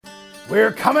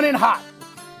We're coming in hot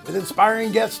with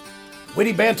inspiring guests,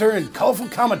 witty banter, and colorful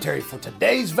commentary for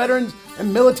today's veterans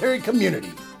and military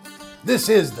community. This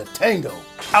is the Tango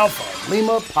Alpha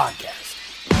Lima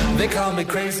Podcast. They call me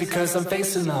crazy cause I'm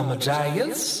facing all my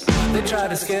giants. They try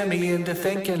to scare me into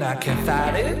thinking I can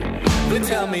fight it. They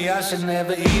tell me I should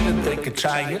never even think of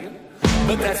trying.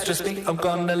 But that's just me, I'm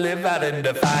gonna live out in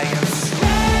defiance.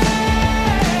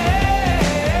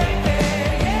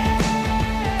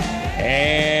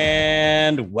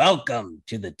 And welcome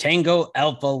to the Tango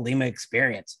Alpha Lima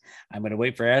Experience. I'm going to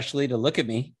wait for Ashley to look at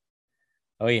me.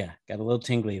 Oh yeah, got a little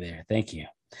tingly there. Thank you.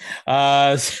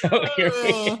 So here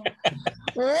we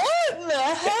What the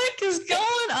heck is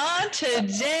going on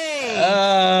today?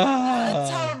 That's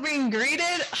how we're being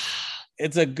greeted.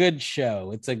 It's a good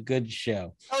show. It's a good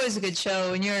show. Always a good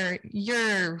show, and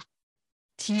you're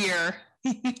here.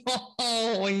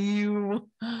 Oh, you.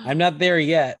 I'm not there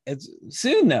yet. It's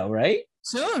soon though, right?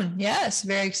 Soon, yes.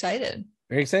 Very excited.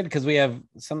 Very excited because we have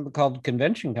something called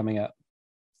convention coming up.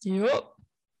 Yep.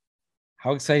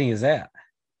 How exciting is that?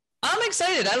 I'm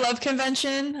excited. I love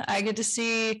convention. I get to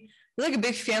see. It's like a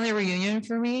big family reunion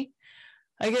for me.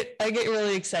 I get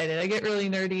really excited. I get really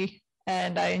nerdy,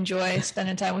 and I enjoy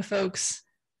spending time with folks.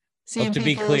 Seeing to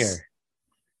be clear,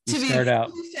 you start out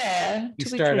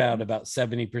about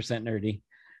 70% nerdy,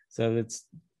 so it's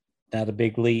not a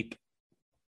big leap.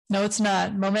 No, it's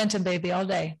not. Momentum, baby, all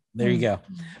day. There you go.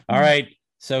 All right,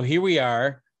 so here we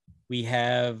are. We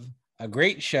have a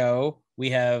great show. We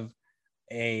have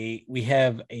a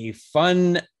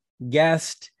fun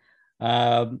guest.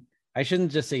 I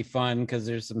shouldn't just say fun because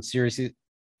there's some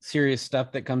serious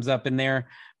stuff that comes up in there,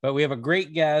 but we have a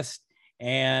great guest.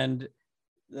 And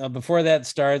before that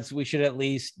starts, we should at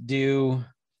least do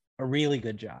a really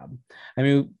good job. I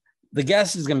mean, the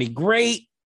guest is going to be great,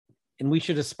 and we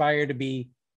should aspire to be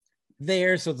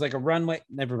there. So it's like a runway.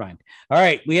 Never mind. All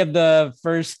right, we have the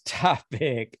first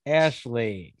topic,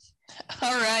 Ashley.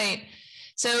 All right.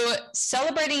 So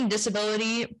celebrating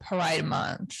Disability Pride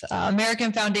Month,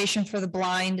 American Foundation for the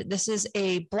Blind. This is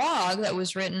a blog that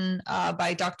was written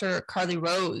by Dr. Carly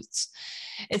Rhodes.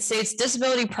 It states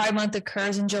Disability Pride Month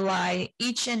occurs in July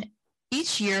each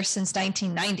year since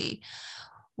 1990.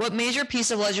 What major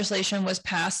piece of legislation was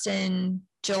passed in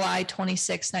July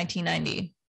 26,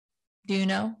 1990? Do you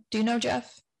know? Do you know,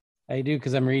 Jeff? I do,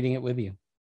 because I'm reading it with you.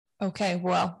 Okay,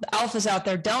 well, the alphas out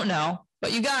there don't know,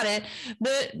 but you got it.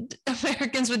 The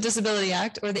Americans with Disability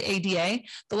Act, or the ADA,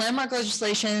 the landmark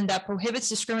legislation that prohibits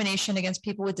discrimination against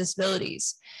people with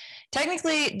disabilities.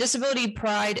 Technically, Disability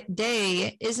Pride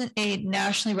Day isn't a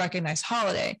nationally recognized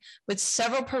holiday, but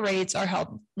several parades are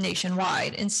held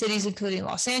nationwide in cities including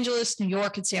Los Angeles, New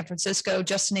York, and San Francisco,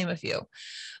 just to name a few.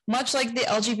 Much like the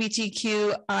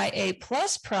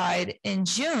LGBTQIA+ Pride in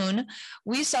June,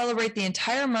 we celebrate the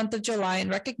entire month of July in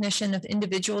recognition of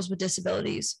individuals with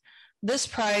disabilities. This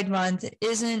Pride Month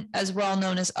isn't as well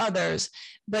known as others,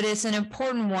 but it's an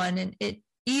important one, and it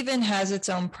even has its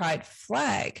own pride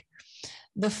flag.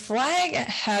 The flag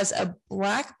has a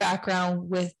black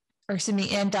background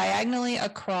and diagonally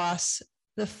across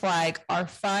the flag are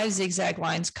 5 zigzag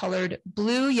lines colored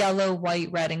blue, yellow,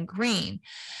 white, red, and green.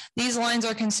 These lines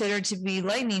are considered to be a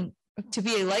lightning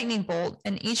bolt,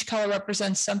 and each color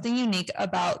represents something unique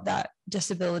about that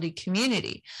disability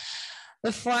community.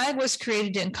 The flag was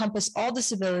created to encompass all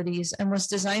disabilities and was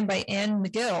designed by Anne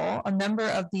McGill, a member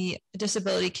of the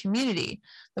disability community.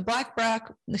 The black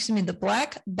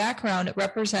background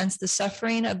represents the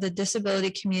suffering of the disability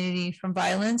community from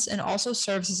violence and also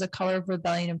serves as a color of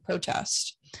rebellion and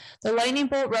protest. The lightning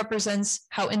bolt represents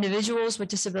how individuals with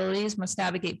disabilities must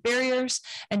navigate barriers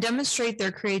and demonstrate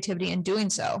their creativity in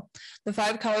doing so. The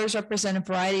 5 colors represent a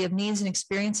variety of needs and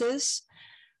experiences.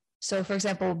 So, for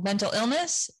example, mental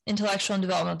illness, intellectual and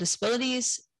developmental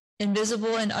disabilities,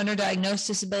 invisible and underdiagnosed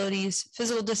disabilities,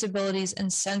 physical disabilities,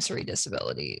 and sensory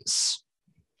disabilities.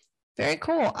 Very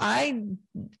cool. I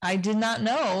did not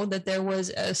know that there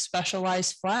was a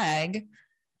specialized flag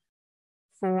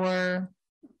for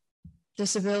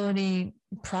Disability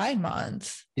Pride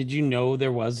Month. Did you know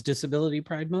there was Disability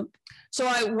Pride Month? So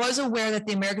I was aware that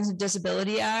the Americans with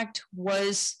Disability Act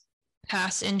was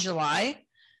passed in July.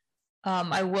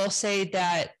 I will say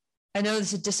that I know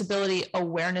it's a Disability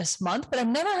Awareness Month, but I've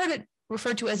never heard it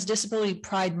referred to as Disability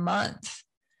Pride Month.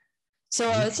 So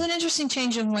it's an interesting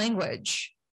change in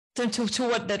language to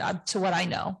what I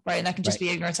know, right? And that can just be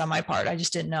ignorance on my part. I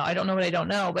just didn't know. I don't know what I don't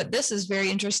know, but this is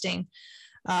very interesting.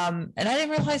 And I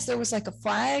didn't realize there was like a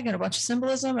flag and a bunch of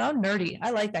symbolism. I'm nerdy. I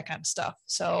like that kind of stuff.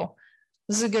 So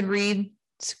this is a good read.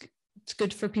 It's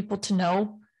good for people to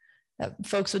know that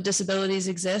folks with disabilities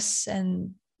exist,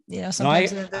 and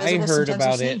sometimes I heard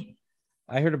about it.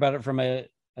 I heard about it from a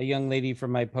young lady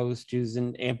from my post who's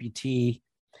an amputee,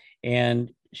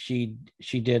 and she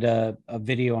did a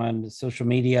video on social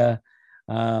media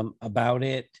about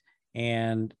it.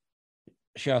 And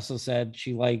she also said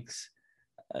she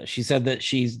said that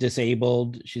she's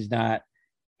disabled. She's not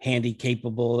handy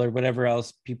capable or whatever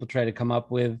else people try to come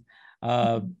up with.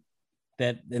 And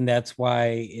that's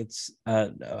why it's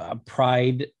a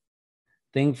pride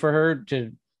thing for her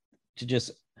to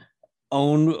just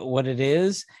own what it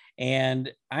is.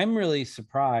 And I'm really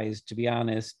surprised, to be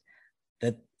honest,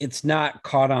 that it's not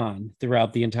caught on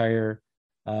throughout the entire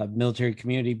military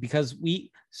community, because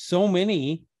so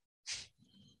many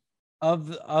of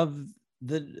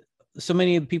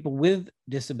the people with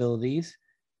disabilities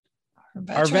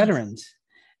are veterans.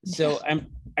 So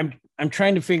I'm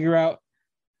trying to figure out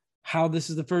how this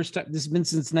is the first time. This has been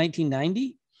since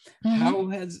 1990.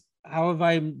 How have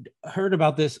I heard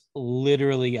about this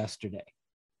literally yesterday?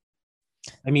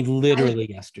 I mean, literally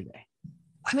yesterday.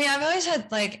 I mean, I've always had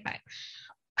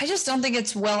I just don't think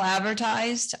it's well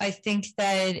advertised. I think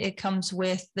that it comes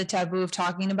with the taboo of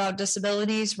talking about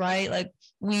disabilities, right? Like,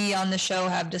 we on the show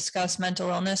have discussed mental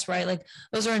illness, right? Like,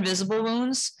 those are invisible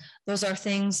wounds. Those are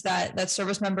things that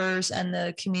service members and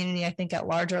the community, I think at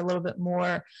large, are a little bit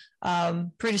more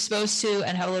predisposed to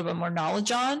and have a little bit more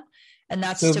knowledge on. And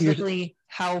that's typically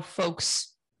how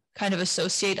folks kind of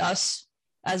associate us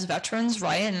as veterans,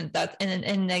 right? And that in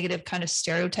a negative kind of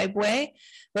stereotype way.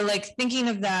 But like, thinking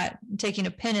of that, taking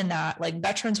a pin in that, like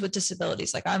veterans with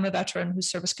disabilities, like I'm a veteran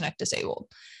who's Service Connect disabled.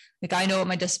 Like, I know what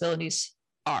my disabilities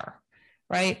are,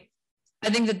 right? I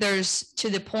think that there's, to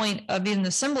the point of even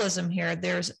the symbolism here,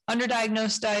 there's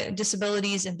underdiagnosed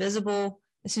disabilities, invisible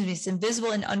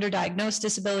and underdiagnosed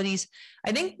disabilities.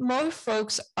 I think most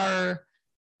folks are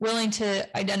willing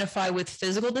to identify with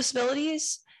physical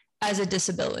disabilities as a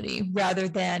disability rather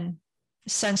than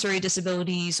sensory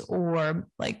disabilities or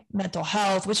like mental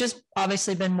health, which has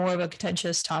obviously been more of a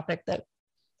contentious topic that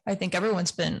I think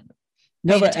everyone's been.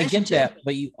 No, but I get that.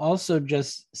 But you also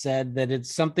just said that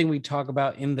it's something we talk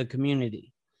about in the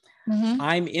community.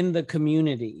 I'm in the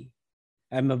community.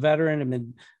 I'm a veteran.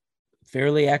 I'm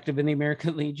fairly active in the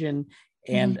American Legion.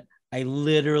 And I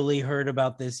literally heard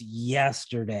about this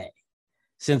yesterday.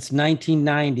 Since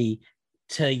 1990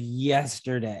 to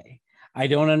yesterday. I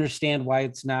don't understand why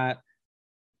it's not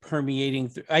permeating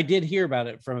through. I did hear about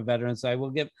it from a veteran, so I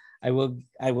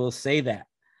will say that.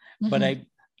 But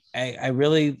I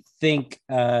really think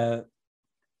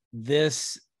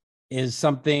this is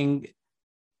something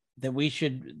that we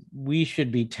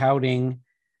should be touting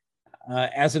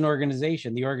as an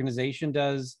organization. The organization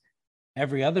does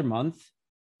every other month.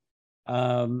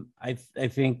 I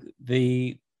think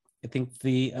the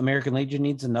American Legion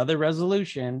needs another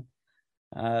resolution.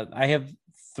 I have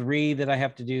 3 that I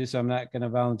have to do, so I'm not going to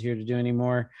volunteer to do any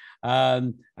more.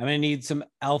 I'm going to need some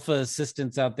alpha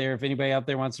assistance out there. If anybody out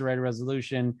there wants to write a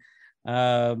resolution,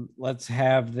 let's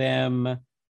have them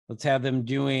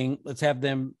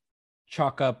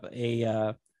chalk up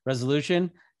a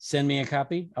resolution. Send me a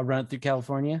copy. I'll run it through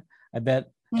California. I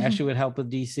bet Ashley would help with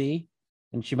DC,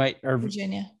 and she might, or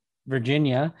Virginia,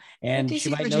 and DC, she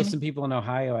might know some people in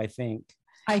Ohio, I think.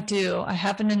 I do. I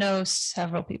happen to know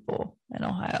several people in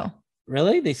Ohio.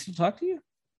 Really? They still talk to you?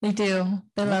 They do.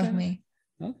 They love me.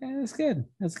 Okay, that's good.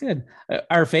 That's good.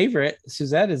 Our favorite,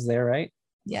 Suzette, is there, right?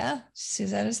 Yeah,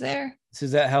 Suzette is there.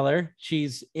 Suzette Heller.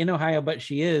 She's in Ohio, but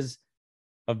she is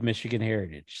of Michigan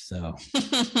heritage. So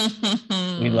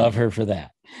we love her for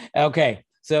that. Okay,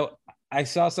 so I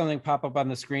saw something pop up on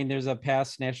the screen. There's a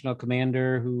past national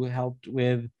commander who helped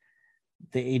with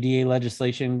the ADA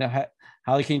legislation.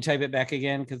 Holly, can you type it back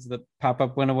again? Because the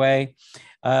pop-up went away.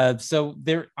 So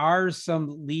there are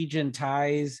some Legion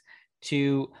ties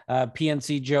to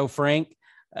PNC Joe Frank.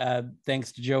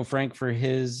 Thanks to Joe Frank for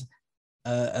his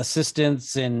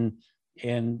assistance and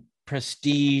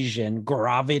prestige and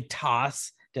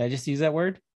gravitas. Did I just use that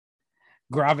word?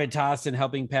 Gravitas in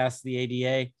helping pass the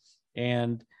ADA.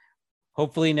 And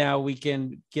hopefully now we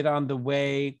can get on the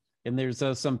way. And there's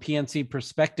some PNC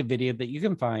perspective video that you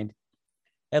can find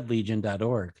at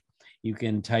legion.org. You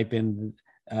can type in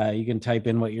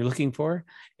what you're looking for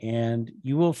and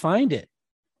you will find it.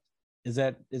 Is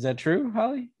that true,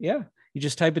 Holly? Yeah. You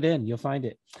just type it in, you'll find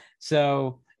it.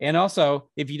 So, and also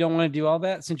if you don't want to do all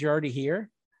that, since you're already here,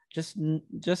 just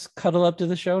cuddle up to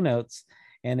the show notes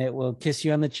and it will kiss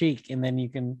you on the cheek. And then you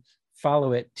can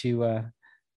follow it to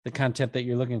the content that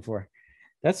you're looking for.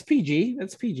 That's PG.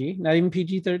 That's PG. Not even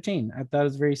PG-13. I thought it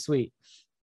was very sweet.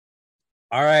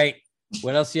 All right.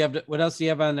 What else do you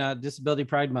have on Disability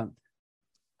Pride Month?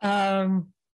 I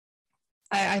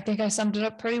think I summed it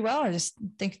up pretty well. I just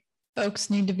think Folks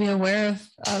need to be aware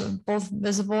of both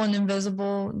visible and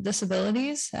invisible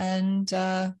disabilities and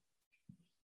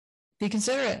be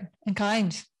considerate and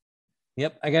kind.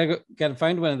 Yep, I gotta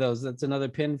find one of those. That's another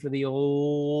pin for the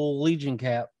old Legion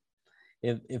cap.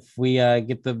 If we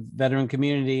get the veteran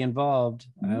community involved,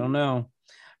 I don't know.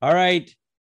 All right.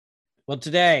 Well,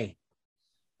 today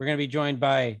we're going to be joined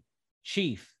by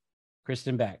Chief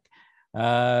Kristen Beck.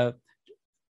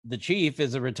 The Chief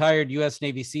is a retired U.S.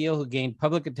 Navy SEAL who gained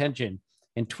public attention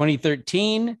in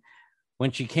 2013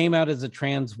 when she came out as a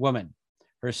trans woman.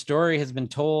 Her story has been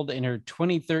told in her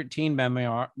 2013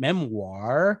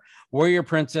 memoir, Warrior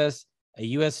Princess, a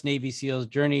U.S. Navy SEAL's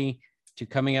journey to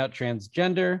coming out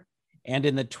transgender, and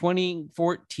in the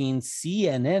 2014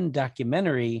 CNN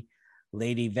documentary,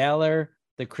 Lady Valor,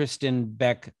 the Kristen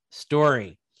Beck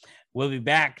story. We'll be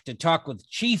back to talk with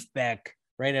Chief Beck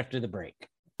right after the break.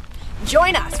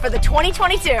 Join us for the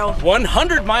 2022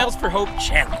 100 Miles for Hope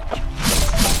Challenge.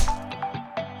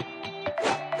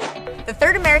 The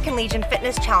Third American Legion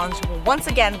Fitness Challenge will once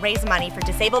again raise money for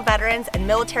disabled veterans and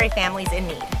military families in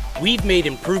need. We've made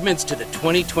improvements to the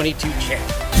 2022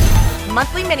 challenge.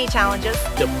 Monthly mini challenges,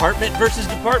 Department versus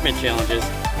department challenges,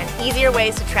 and easier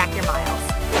ways to track your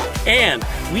miles. and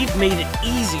we've made it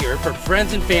easier for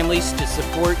friends and families to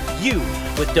support you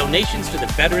with donations to the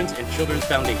Veterans and Children's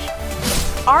Foundation.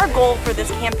 Our goal for this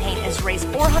campaign is to raise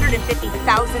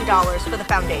 $450,000 for the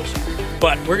foundation.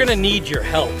 But we're gonna need your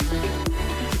help.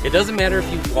 It doesn't matter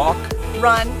if you walk,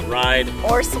 Run, ride,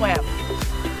 or swim.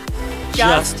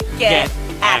 Just get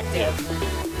active.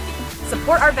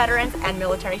 Support our veterans and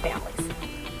military families.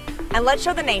 And let's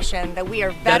show the nation that we are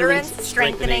veterans,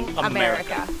 strengthening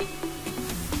America.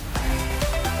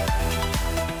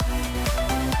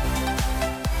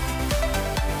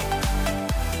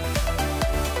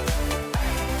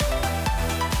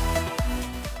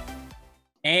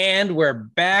 And we're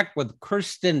back with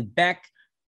Kristen Beck.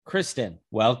 Kristen,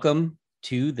 welcome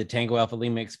to the Tango Alpha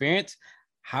Lima Experience.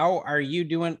 How are you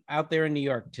doing out there in New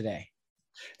York today?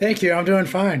 Thank you. I'm doing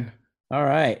fine. All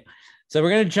right. So we're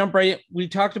going to jump right in. We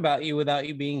talked about you without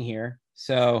you being here.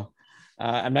 So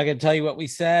I'm not going to tell you what we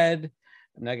said.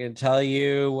 I'm not going to tell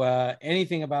you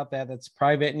anything about that. That's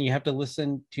private, and you have to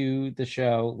listen to the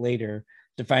show later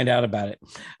to find out about it.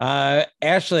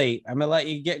 Ashley, I'm going to let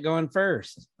you get going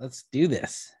first. Let's do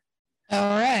this.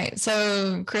 All right.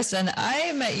 So, Kristen,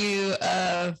 I met you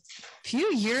a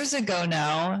few years ago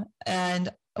now, and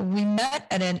we met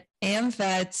at an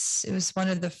AMVETS. It was one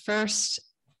of the first,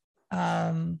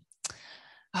 oh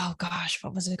gosh,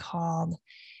 what was it called?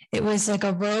 It was like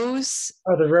a rose.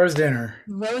 Oh, the Rose Dinner.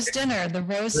 The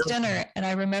Rose Dinner. And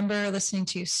I remember listening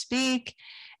to you speak.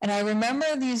 And I remember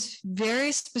these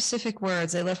very specific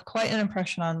words. They left quite an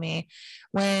impression on me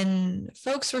when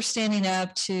folks were standing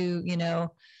up to, you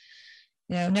know,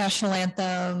 national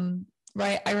anthem,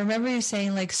 right? I remember you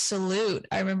saying like salute.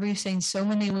 I remember you saying so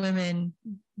many women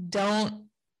don't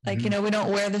like, we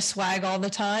don't wear the swag all the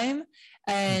time.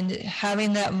 And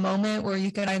having that moment where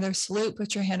you can either salute,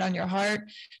 put your hand on your heart,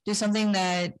 do something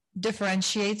that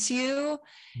differentiates you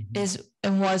is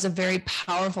and was a very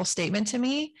powerful statement to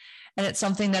me. And it's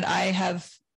something that I have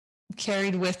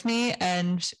carried with me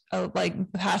and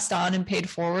like passed on and paid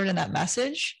forward in that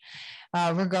message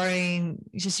regarding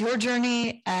just your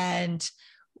journey and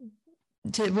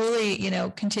to really,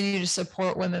 continue to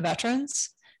support women veterans.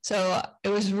 So it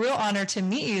was a real honor to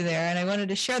meet you there. And I wanted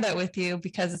to share that with you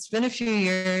because it's been a few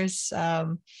years. I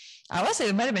want to say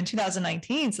it might've been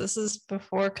 2019. So this is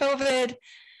before COVID.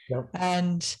 Yep.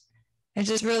 And I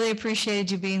just really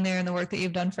appreciated you being there and the work that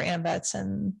you've done for AMVETS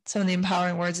and some of the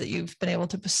empowering words that you've been able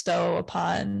to bestow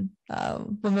upon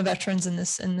women veterans in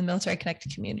the military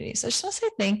connected community. So I just want to say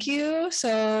thank you.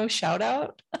 So shout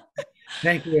out.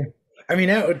 Thank you. I mean,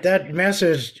 that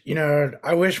message,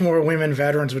 I wish more women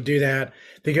veterans would do that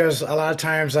because a lot of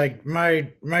times, like my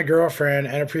girlfriend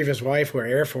and a previous wife were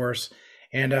Air Force.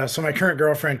 And so my current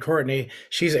girlfriend, Courtney,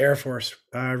 she's Air Force,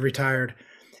 retired.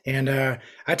 And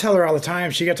I tell her all the time,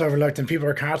 she gets overlooked and people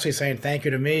are constantly saying thank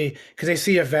you to me because they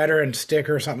see a veteran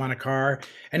sticker or something on a car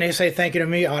and they say thank you to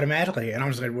me automatically. And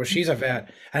I'm just like, well, she's a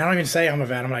vet. And I don't even say I'm a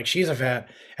vet. I'm like, she's a vet.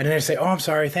 And then they say, oh, I'm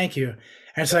sorry. Thank you.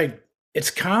 And it's like,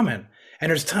 it's common. And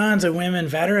there's tons of women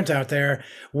veterans out there.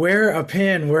 Wear a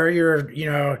pin, wear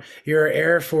your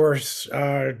Air Force,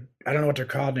 I don't know what they're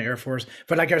called in the Air Force,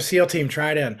 but like our SEAL team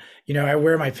Trident, I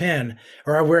wear my pin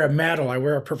or I wear a medal, I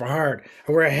wear a Purple Heart,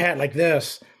 I wear a hat like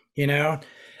this. I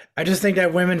just think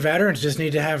that women veterans just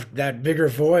need to have that bigger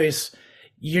voice.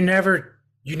 You never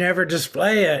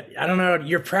display it. I don't know.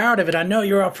 You're proud of it. I know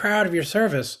you're all proud of your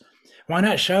service. Why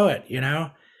not show it,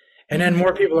 And then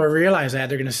more people will realize that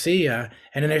they're going to see you,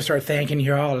 and then they start thanking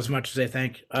you all as much as they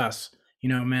thank us,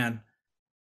 men.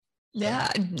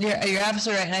 Yeah, you're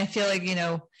absolutely right. And I feel like,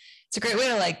 it's a great way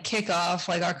to like kick off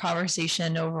like our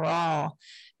conversation overall.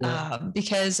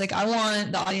 Because like I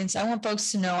want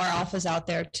folks to know, our alphas out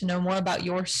there, to know more about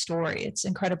your story. It's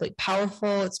incredibly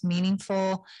powerful, it's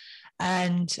meaningful.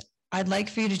 And I'd like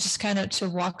for you to just kind of to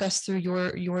walk us through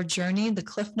your journey, the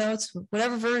cliff notes,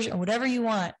 whatever version, whatever you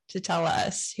want to tell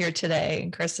us here today.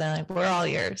 And Kristen, like, we're all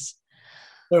yours.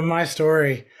 So my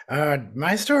story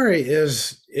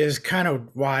is kind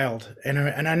of wild,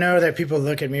 and I know that people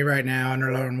look at me right now and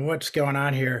they're like, "What's going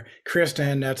on here?"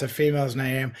 Kristen, that's a female's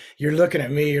name. You're looking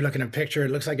at me. You're looking at a picture.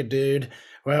 It looks like a dude.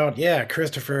 Well, yeah,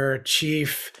 Christopher,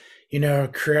 Chief.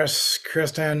 Chris,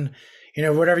 Kristen.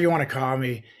 Whatever you want to call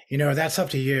me. That's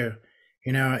up to you.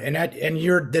 And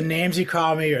the names you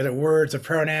call me, or the words, the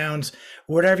pronouns,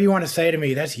 whatever you want to say to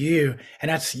me, that's you,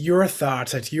 and that's your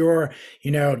thoughts. That's your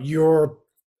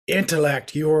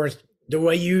intellect, the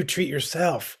way you treat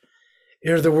yourself.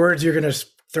 Are the words you're going to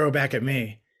throw back at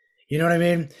me. You know what I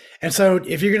mean? And so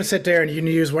if you're going to sit there and you can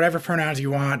use whatever pronouns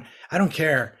you want, I don't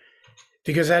care,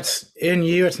 because that's in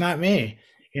you. It's not me.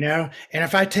 And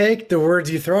if I take the words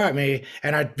you throw at me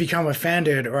and I become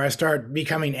offended, or I start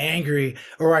becoming angry,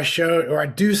 or I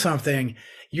do something,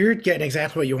 you're getting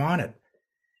exactly what you wanted.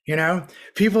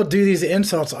 People do these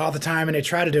insults all the time, and they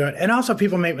try to do it. And also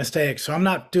people make mistakes. So I'm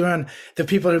not doing the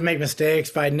people who make mistakes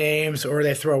by names, or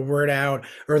they throw a word out,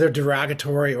 or they're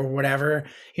derogatory or whatever.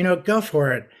 Go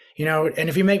for it. And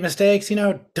if you make mistakes,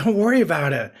 don't worry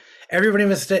about it. Everybody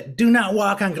mistake. Do not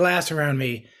walk on glass around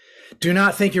me. Do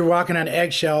not think you're walking on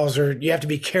eggshells, or you have to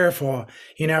be careful.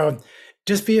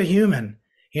 Just be a human.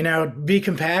 Be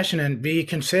compassionate, be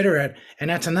considerate, and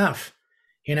that's enough.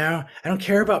 I don't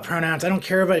care about pronouns. I don't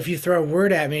care about if you throw a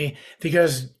word at me,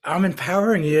 because I'm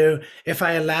empowering you if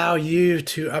I allow you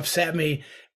to upset me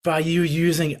by you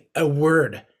using a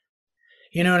word.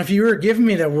 And if you were giving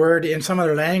me the word in some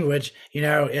other language, in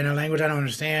a language I don't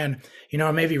understand,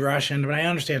 maybe Russian, but I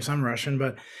understand some Russian.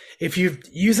 But if you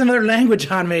use another language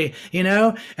on me, and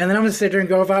then I'm going to sit there and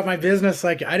go about my business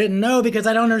like I didn't know, because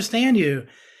I don't understand you.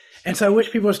 And so I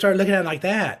wish people would start looking at it like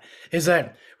that, is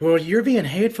that, well, you're being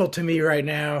hateful to me right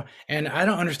now, and I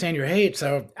don't understand your hate.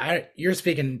 So you're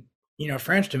speaking,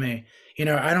 French to me. I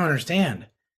don't understand.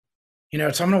 So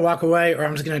I'm going to walk away, or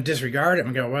I'm just going to disregard it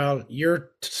and go, well, you're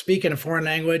speaking a foreign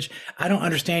language. I don't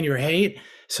understand your hate.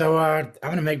 So I'm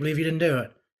going to make believe you didn't do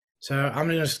it. So I'm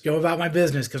going to just go about my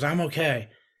business because I'm okay.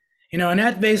 And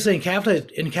that basically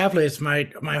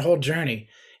encapsulates my whole journey.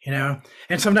 And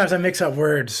sometimes I mix up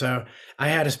words. So I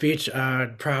had a speech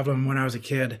problem when I was a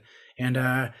kid. And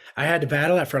I had to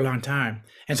battle that for a long time.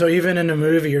 And so even in the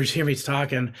movie, you hear me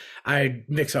talking, I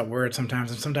mix up words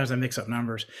sometimes, and sometimes I mix up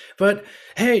numbers. But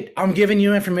hey, I'm giving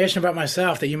you information about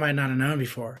myself that you might not have known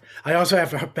before. I also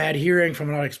have bad hearing from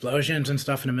a lot of explosions and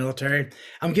stuff in the military.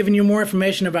 I'm giving you more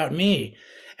information about me.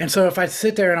 And so if I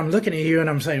sit there and I'm looking at you and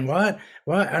I'm saying, what?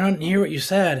 I don't hear what you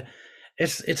said.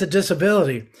 It's a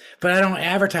disability, but I don't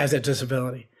advertise that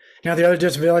disability. Now, the other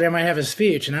disability I might have is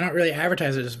speech, and I don't really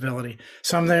advertise a disability.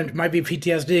 Something might be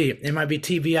PTSD. It might be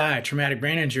TBI, traumatic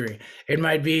brain injury. It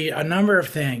might be a number of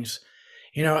things.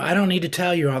 I don't need to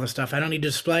tell you all the stuff. I don't need to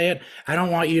display it. I don't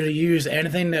want you to use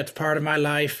anything that's part of my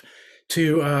life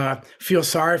to feel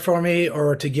sorry for me,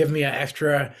 or to give me an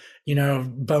extra,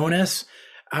 bonus.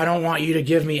 I don't want you to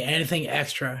give me anything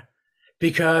extra,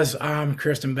 because I'm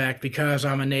Kristen Beck, because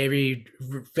I'm a Navy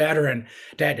veteran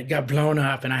that got blown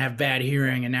up and I have bad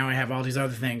hearing and now I have all these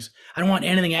other things. I don't want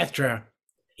anything extra.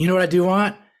 You know what I do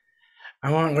want?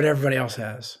 I want what everybody else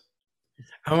has.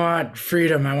 I want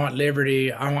freedom. I want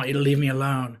liberty. I want you to leave me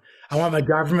alone. I want my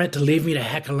government to leave me the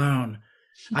heck alone.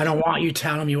 I don't want you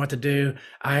telling me what to do.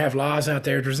 I have laws out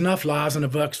there. There's enough laws in the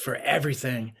books for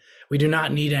everything. We do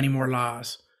not need any more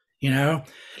laws.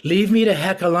 Leave me the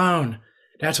heck alone.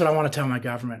 That's what I want to tell my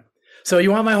government. So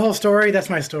you want my whole story? That's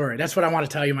my story. That's what I want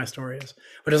to tell you my story is.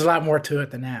 But there's a lot more to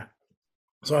it than that.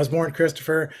 So I was born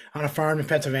Christopher on a farm in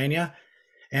Pennsylvania.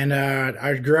 And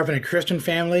I grew up in a Christian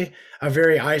family, a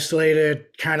very isolated,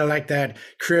 kind of like that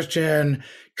Christian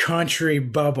country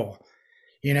bubble.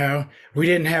 We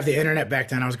didn't have the internet back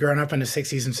then. I was growing up in the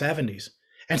 60s and 70s.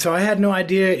 And so I had no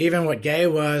idea even what gay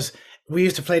was. We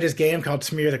used to play this game called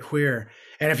Smear the Queer.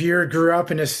 And if you grew up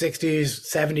in the 60s,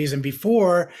 70s, and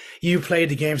before, you played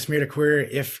the game Smear the Queer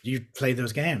if you played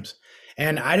those games.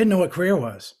 And I didn't know what queer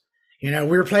was. We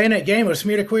were playing that game. It was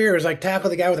Smear the Queer. It was like tackle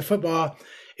the guy with a football.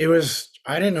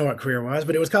 I didn't know what queer was,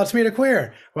 but it was called Smear the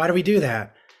Queer. Why do we do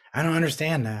that? I don't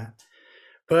understand that.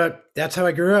 But that's how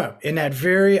I grew up, in that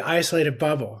very isolated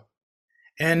bubble.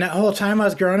 And that whole time I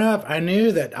was growing up, I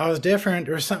knew that I was different.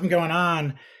 There was something going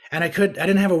on, and I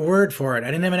didn't have a word for it.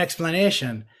 I didn't have an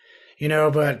explanation,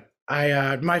 but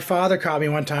my father caught me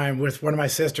one time with one of my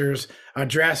sister's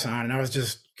dress on, and I was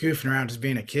just goofing around, just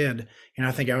being a kid.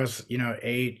 I think I was,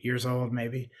 8 years old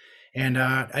maybe. And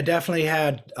I definitely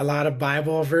had a lot of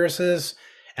Bible verses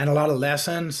and a lot of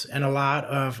lessons and a lot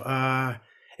of,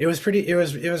 it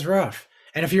was rough.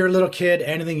 And if you're a little kid,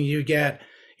 anything you get,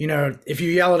 if you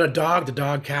yell at a dog, the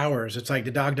dog cowers. It's like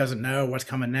the dog doesn't know what's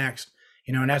coming next,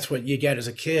 and that's what you get as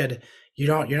a kid.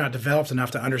 You're not developed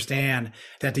enough to understand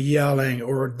that the yelling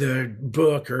or the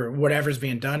book or whatever's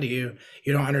being done to you,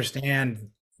 you don't understand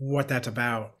what that's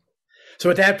about. So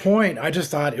at that point, I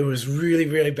just thought it was really,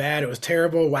 really bad. It was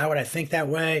terrible. Why would I think that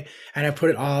way? And I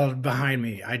put it all behind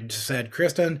me. I just said,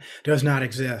 Kristen does not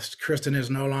exist. Kristen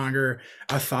is no longer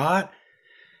a thought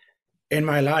in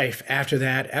my life after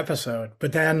that episode.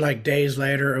 But then like days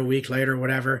later, a week later,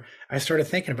 whatever, I started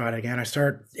thinking about it again. I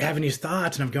started having these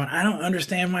thoughts and I'm going, I don't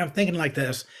understand why I'm thinking like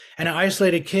this. And an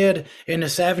isolated kid in the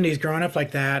 70s growing up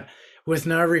like that with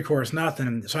no recourse,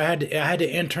 nothing. So I had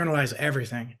to internalize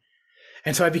everything.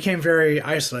 And so I became very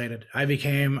isolated. I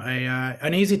became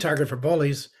an easy target for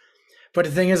bullies. But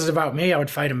the thing is about me, I would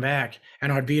fight them back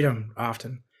and I would beat them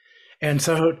often. And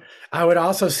so I would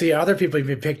also see other people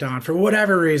be picked on for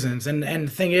whatever reasons. And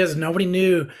the thing is, nobody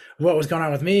knew what was going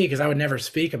on with me because I would never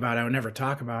speak about it. I would never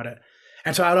talk about it.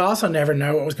 And so I would also never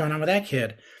know what was going on with that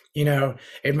kid.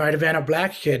 It might have been a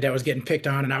black kid that was getting picked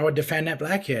on and I would defend that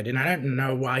black kid. And I didn't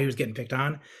know why he was getting picked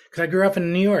on because I grew up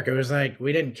in New York. It was like,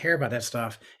 we didn't care about that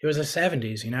stuff. It was the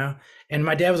 70s, and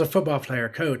my dad was a football player,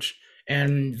 coach,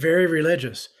 and very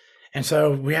religious. And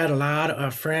so we had a lot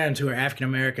of friends who were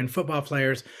African-American football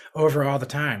players over all the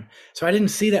time. So I didn't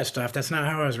see that stuff. That's not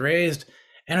how I was raised.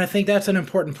 And I think that's an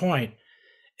important point,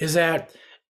 is that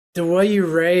the way you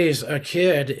raise a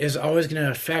kid is always going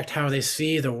to affect how they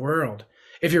see the world.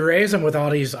 If you raise them with all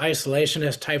these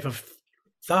isolationist type of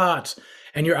thoughts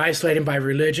and you're isolating by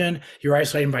religion, you're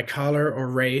isolating by color or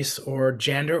race or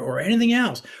gender or anything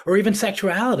else, or even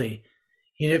sexuality,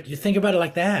 you think about it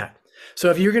like that. So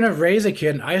if you're going to raise a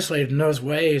kid and isolate in those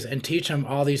ways and teach them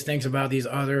all these things about these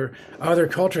other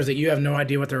cultures that you have no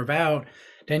idea what they're about,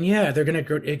 then yeah, you're going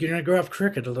to grow up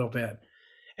crooked a little bit.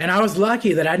 And I was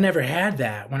lucky that I never had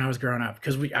that when I was growing up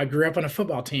because I grew up on a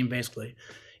football team basically,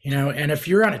 and if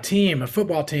you're on a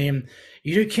football team,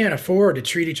 you can't afford to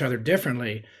treat each other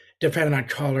differently depending on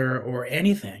color or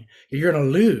anything. You're going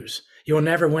to lose. You'll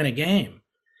never win a game.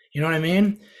 You know what I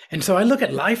mean? And so I look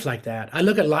at life like that. I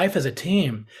look at life as a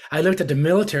team. I looked at the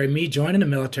military, me joining the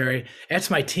military,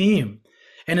 that's my team.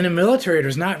 And in the military,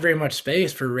 there's not very much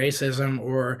space for racism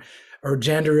or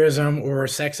genderism or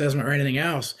sexism or anything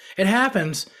else. It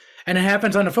happens, and it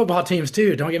happens on the football teams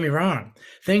too. Don't get me wrong.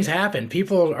 Things happen.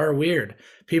 People are weird.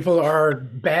 People are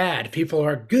bad. People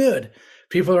are good.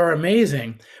 People are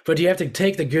amazing. But you have to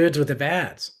take the goods with the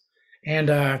bads. And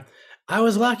I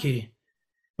was lucky.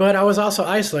 But I was also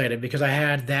isolated because I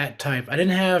had that type. I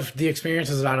didn't have the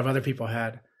experiences a lot of other people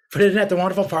had. But isn't that the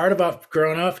wonderful part about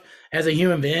growing up as a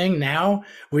human being now?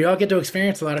 We all get to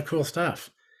experience a lot of cool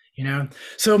stuff,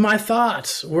 So my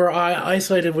thoughts were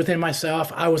isolated within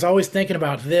myself. I was always thinking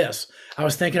about this. I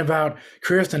was thinking about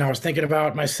Kristen. I was thinking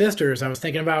about my sisters. I was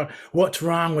thinking about what's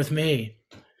wrong with me.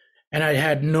 And I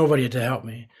had nobody to help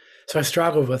me. So I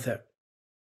struggled with it.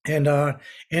 And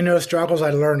in those struggles, I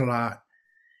learned a lot.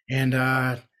 And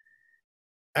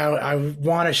I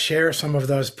want to share some of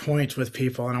those points with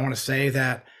people. And I want to say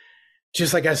that,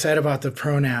 just like I said about the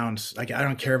pronouns, like I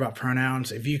don't care about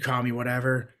pronouns. If you call me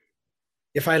whatever,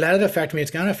 if I let it affect me,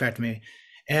 it's going to affect me.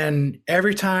 And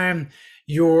every time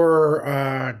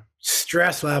your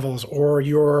stress levels or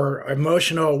your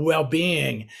emotional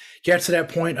well-being gets to that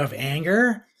point of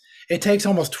anger, it takes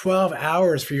almost 12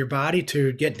 hours for your body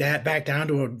to get that back down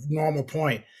to a normal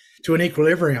point, to an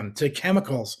equilibrium, to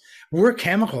chemicals. We're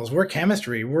chemicals, we're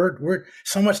chemistry, we're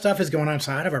so much stuff is going on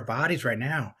inside of our bodies right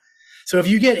now. So if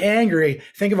you get angry,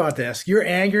 think about this. You're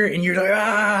angry and you're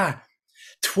like,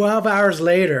 12 hours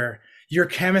later, your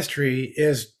chemistry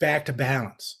is back to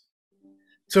balance.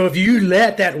 So if you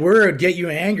let that word get you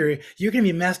angry, you're going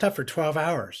to be messed up for 12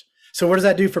 hours. So what does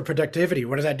that do for productivity?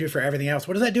 What does that do for everything else?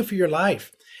 What does that do for your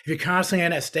life? If you're constantly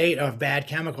in that state of bad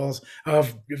chemicals,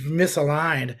 of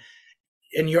misaligned,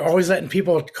 and you're always letting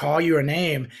people call you a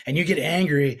name and you get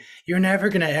angry, you're never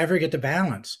going to ever get to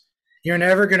balance. You're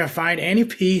never going to find any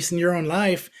peace in your own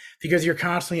life because you're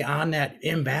constantly on that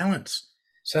imbalance.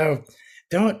 So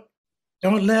don't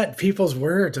let people's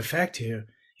words affect you.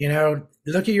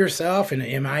 Look at yourself and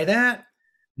am I that?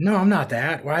 No, I'm not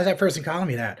that. Why is that person calling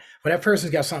me that? Well, that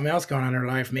person's got something else going on in their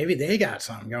life. Maybe they got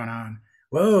something going on.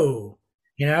 Whoa,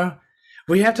 you know,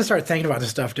 we have to start thinking about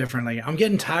this stuff differently. I'm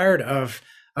getting tired of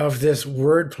this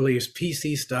word police,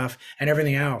 PC stuff, and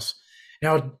everything else.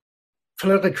 Now,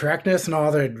 politically correctness and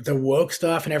all the woke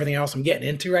stuff and everything else I'm getting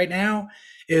into right now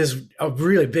is a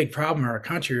really big problem in our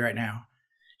country right now.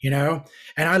 You know,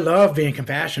 and I love being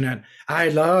compassionate. I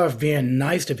love being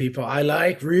nice to people.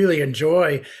 I really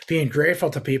enjoy being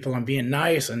grateful to people and being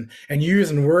nice and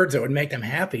using words that would make them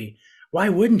happy. Why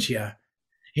wouldn't you?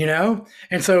 You know?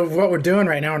 And so what we're doing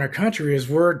right now in our country is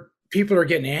people are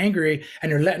getting angry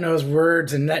and they're letting those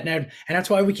words and that's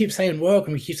why we keep saying woke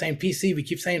and we keep saying PC. We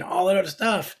keep saying all that other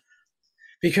stuff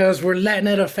because we're letting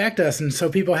it affect us. And so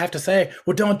people have to say,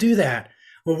 well, don't do that.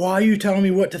 Well, why are you telling me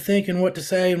what to think and what to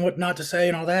say and what not to say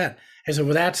and all that? I said,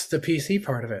 well, that's the PC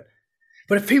part of it.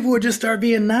 But if people would just start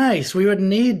being nice, we wouldn't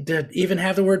need to even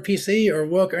have the word PC or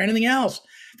woke or anything else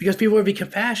because people would be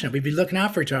compassionate. We'd be looking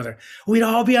out for each other. We'd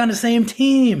all be on the same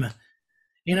team,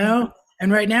 you know?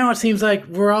 And right now it seems like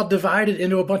we're all divided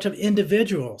into a bunch of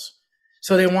individuals.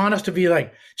 So they want us to be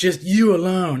like, just you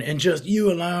alone and just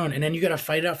you alone. And then you got to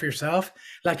fight it out for yourself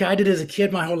like I did as a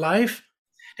kid my whole life.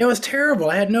 It was terrible.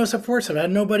 I had no support system. I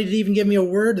had nobody to even give me a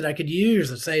word that I could use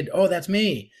that said, oh, that's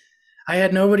me. I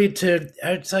had nobody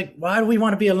it's like, why do we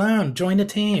want to be alone? Join the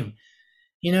team.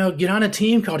 You know, get on a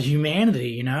team called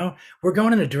humanity, you know? We're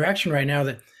going in a direction right now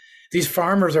that these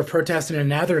farmers are protesting in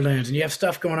the Netherlands and you have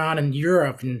stuff going on in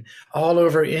Europe and all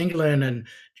over England and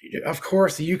of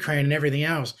course the Ukraine and everything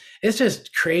else. It's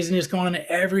just craziness going on in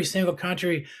every single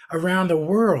country around the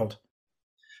world.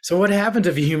 So what happens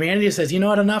if humanity says, you know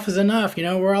what, enough is enough. You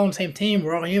know, we're all on the same team.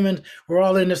 We're all humans. We're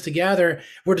all in this together.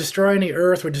 We're destroying the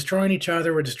earth. We're destroying each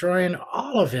other. We're destroying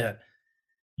all of it.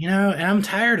 You know, and I'm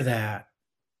tired of that.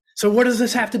 So what does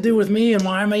this have to do with me and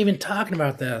why am I even talking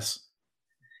about this?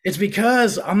 It's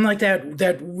because I'm like that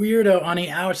weirdo on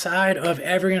the outside of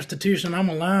every institution. I'm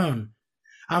alone.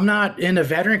 I'm not in the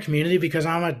veteran community because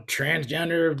I'm a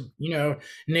transgender, you know,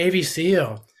 Navy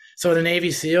SEAL. So the Navy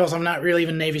SEALs, I'm not really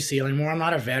even Navy SEAL anymore. I'm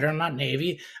not a veteran. I'm not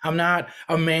Navy. I'm not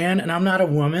a man and I'm not a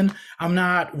woman. I'm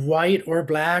not white or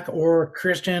black or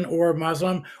Christian or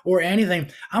Muslim or anything.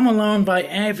 I'm alone by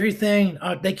everything.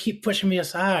 They keep pushing me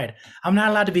aside. I'm not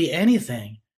allowed to be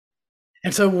anything.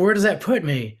 And so where does that put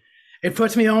me? It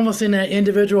puts me almost in that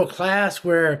individual class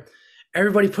where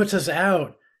everybody puts us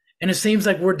out. And it seems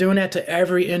like we're doing that to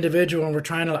every individual and we're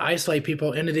trying to isolate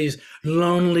people into these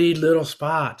lonely little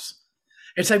spots.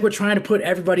 It's like we're trying to put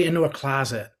everybody into a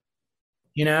closet,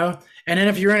 you know? And then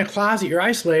if you're in a closet, you're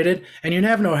isolated and you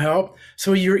have no help.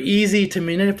 So you're easy to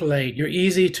manipulate. You're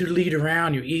easy to lead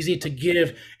around. You're easy to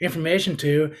give information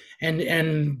to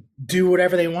and do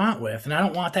whatever they want with. And I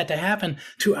don't want that to happen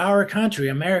to our country.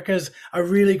 America's a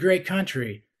really great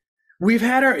country. We've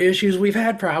had our issues. We've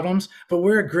had problems, but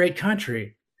we're a great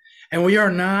country. And we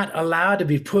are not allowed to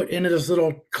be put into this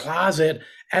little closet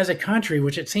as a country,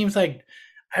 which it seems like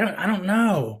I don't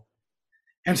know.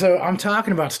 And so I'm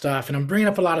talking about stuff and I'm bringing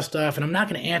up a lot of stuff and I'm not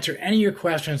going to answer any of your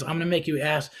questions. I'm going to make you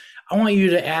ask. I want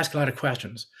you to ask a lot of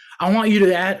questions. I want you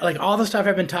to add, like all the stuff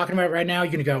I've been talking about right now,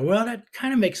 you're going to go, well, that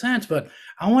kind of makes sense, but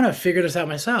I want to figure this out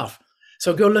myself.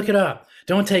 So go look it up.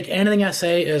 Don't take anything I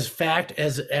say as fact,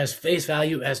 as face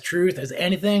value, as truth, as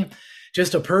anything.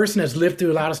 Just a person that's lived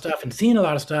through a lot of stuff and seen a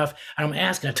lot of stuff. And I'm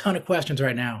asking a ton of questions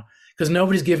right now because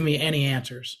nobody's giving me any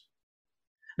answers.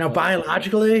 Now,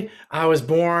 biologically, I was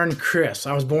born Chris.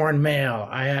 I was born male.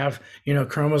 I have, you know,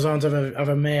 chromosomes of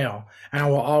a male, and I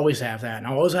will always have that. And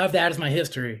I'll always have that as my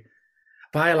history.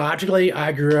 Biologically,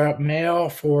 I grew up male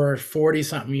for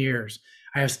 40-something years.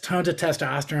 I have tons of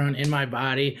testosterone in my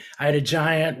body. I had a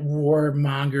giant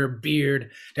warmonger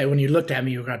beard that when you looked at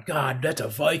me, you go, God, that's a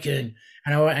Viking.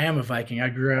 And I am a Viking. I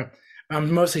grew up,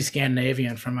 I'm mostly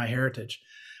Scandinavian from my heritage.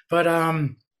 But I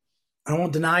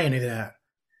won't deny any of that.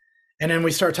 And then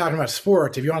we start talking about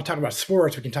sports. If you want to talk about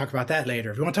sports, we can talk about that later.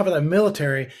 If you want to talk about the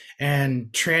military and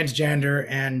transgender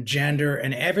and gender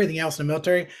and everything else in the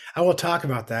military, I will talk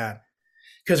about that.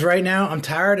 Because right now I'm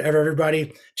tired of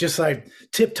everybody just like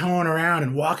tiptoeing around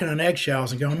and walking on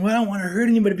eggshells and going, well, I don't want to hurt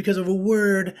anybody because of a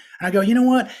word. And I go, you know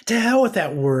what? To hell with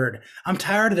that word. I'm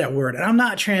tired of that word. And I'm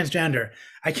not transgender.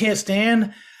 I can't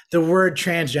stand the word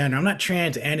transgender. I'm not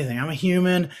trans anything. I'm a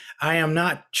human. I am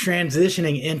not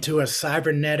transitioning into a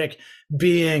cybernetic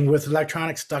being with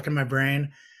electronics stuck in my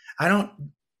brain.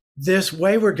 This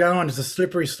way we're going is a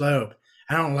slippery slope.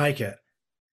 I don't like it.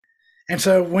 And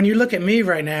so when you look at me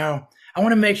right now, I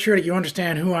want to make sure that you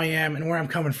understand who I am and where I'm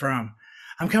coming from.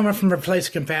 I'm coming from a place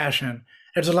of compassion.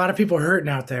 There's a lot of people hurting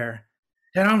out there.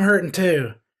 And I'm hurting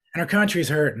too. And our country's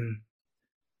hurting.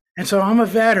 And so I'm a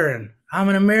veteran. I'm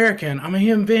an American. I'm a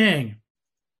human being.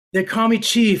 They call me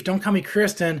Chief. Don't call me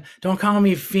Kristen. Don't call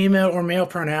me female or male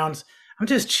pronouns. I'm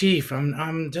just Chief.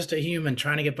 I'm just a human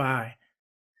trying to get by.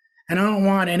 And I don't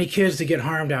want any kids to get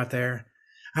harmed out there.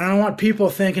 And I don't want people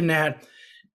thinking that,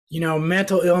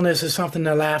 mental illness is something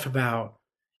to laugh about.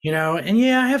 And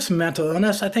yeah, I have some mental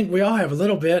illness. I think we all have a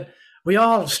little bit. We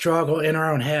all struggle in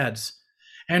our own heads.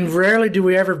 And rarely do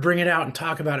we ever bring it out and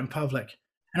talk about it in public.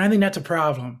 And I think that's a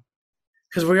problem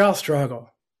because we all struggle.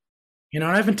 And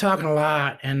I've been talking a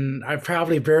lot and I've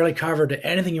probably barely covered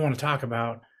anything you want to talk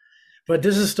about. But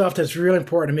this is stuff that's really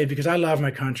important to me because I love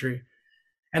my country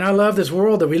and I love this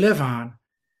world that we live on,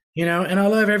 and I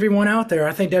love everyone out there.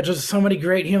 I think there's just so many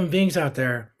great human beings out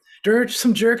there. There are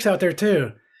some jerks out there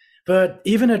too, but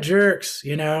even the jerks,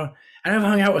 and I've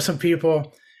hung out with some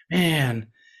people, man,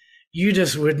 you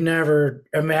just would never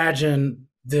imagine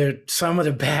some of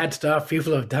the bad stuff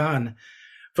people have done.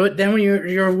 But then when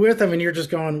you're with them and you're just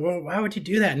going, well, why would you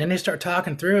do that? And then they start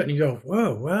talking through it and you go,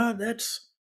 whoa, well,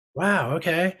 wow,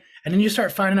 okay. And then you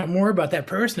start finding out more about that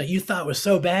person that you thought was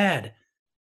so bad.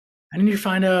 And then you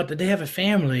find out that they have a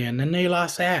family and then they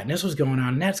lost that and this was going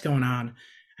on and that's going on.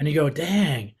 And you go,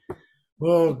 dang,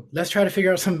 well, let's try to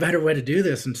figure out some better way to do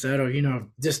this instead of,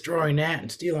 destroying that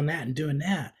and stealing that and doing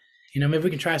that. Maybe we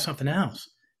can try something else,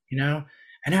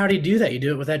 And how do you do that? You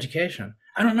do it with education.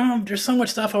 I don't know. There's so much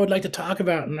stuff I would like to talk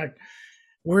about and like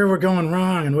where we're going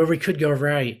wrong and where we could go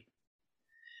right.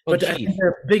 Well, but I think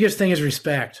the biggest thing is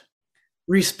respect.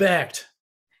 Respect.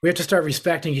 We have to start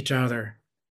respecting each other.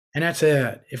 And that's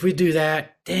it. If we do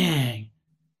that, dang,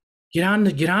 get on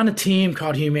a team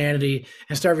called humanity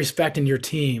and start respecting your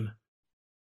team.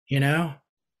 All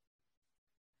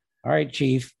right,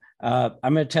 Chief. I'm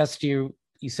going to test you.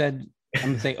 You said, I'm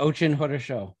going to say Ochin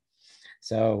Horosho.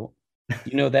 So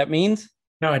you know what that means?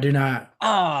 No, I do not.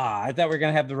 I thought we were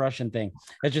going to have the Russian thing.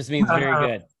 That just means very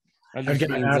good. That just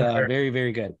means very,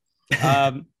 very good.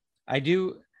 I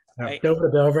do.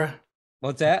 Dobra.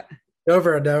 What's that?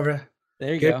 Dobra.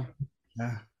 There you go.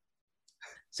 Yeah.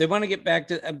 So I want to get back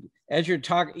to, as you're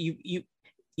talking,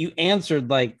 you answered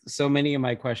like so many of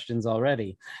my questions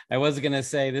already. I was going to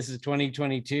say, this is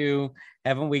 2022.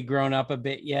 Haven't we grown up a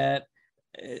bit yet?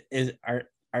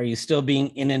 Are you still being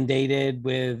inundated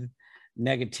with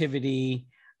negativity?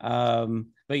 But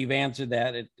you've answered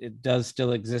that it does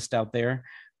still exist out there,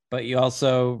 but you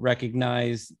also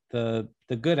recognize the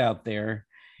good out there.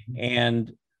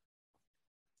 And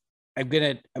I'm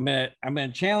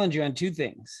gonna challenge you on two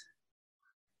things.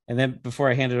 And then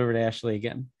before I hand it over to Ashley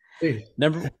again, please.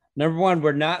 Number one,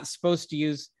 we're not supposed to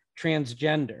use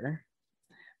transgender,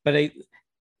 but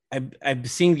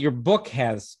I've seen your book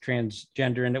has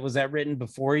transgender in it. Was that written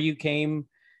before you came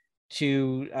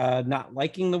to not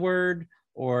liking the word,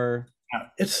 or?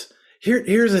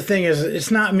 Here's the thing: is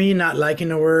it's not me not liking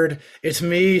the word. It's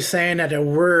me saying that a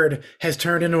word has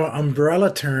turned into an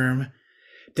umbrella term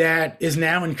that is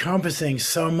now encompassing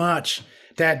so much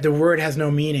that the word has no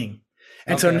meaning.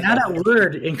 And so now that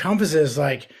word encompasses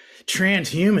like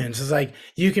transhumans. It's like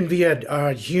you can be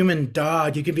a human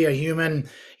dog, you can be a human,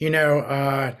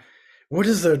 it's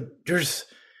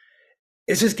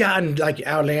just gotten like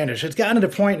outlandish. It's gotten to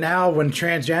the point now when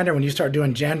you start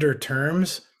doing gender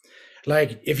terms,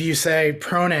 like if you say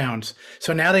pronouns,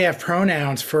 so now they have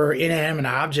pronouns for inanimate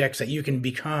objects that you can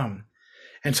become.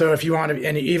 And so if you want to,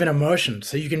 and even emotions,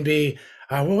 so you can be,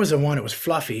 what was the one? It was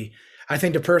fluffy. I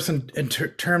think the person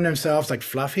termed themselves like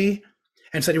fluffy.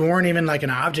 And so they weren't even like an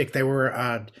object. They were,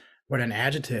 an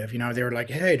adjective, they were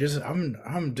like, hey,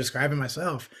 I'm describing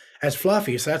myself as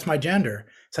fluffy. So that's my gender.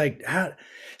 It's like,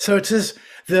 so it's just,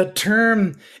 the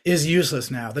term is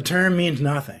useless now. The term means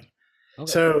nothing. Okay.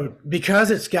 So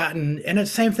because it's gotten, and it's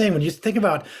the same thing when you think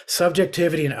about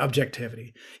subjectivity and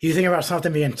objectivity, you think about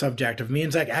something being subjective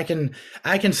means like I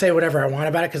can say whatever I want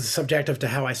about it because it's subjective to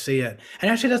how I see it.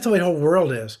 And actually that's the way the whole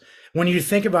world is. When you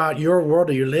think about your world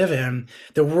that you live in,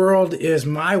 the world is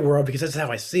my world because that's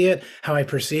how I see it, how I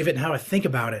perceive it, and how I think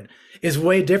about it is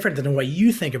way different than the way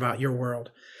you think about your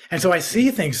world. And so I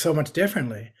see things so much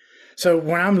differently. So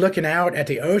when I'm looking out at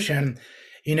the ocean,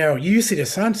 you see the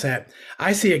sunset,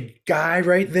 I see a guy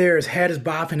right there, his head is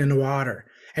bopping in the water.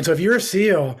 And so if you're a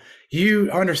SEAL, you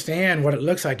understand what it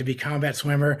looks like to be a combat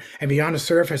swimmer and be on the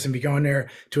surface and be going there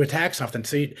to attack something.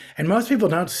 And most people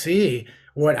don't see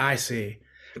what I see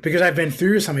because I've been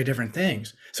through so many different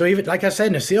things. So even like I said,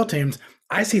 in the SEAL teams,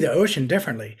 I see the ocean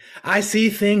differently. I see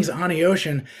things on the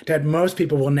ocean that most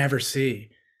people will never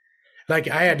see. Like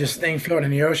I had this thing floating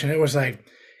in the ocean. It was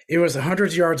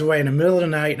hundreds of yards away in the middle of the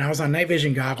night, and I was on night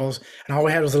vision goggles, and all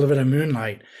we had was a little bit of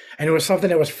moonlight. And it was something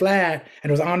that was flat, and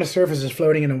it was on the surface, just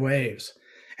floating in the waves.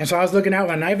 And so I was looking out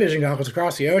with my night vision goggles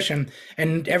across the ocean,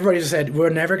 and everybody just said, we're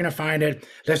never going to find it.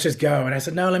 Let's just go. And I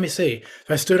said, no, let me see.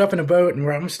 So I stood up in a boat, and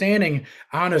where I'm standing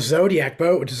on a Zodiac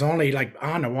boat, which is only like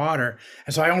on the water.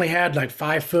 And so I only had like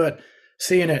 5 foot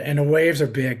seeing it, and the waves are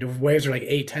big. The waves are like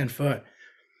 8-10 foot.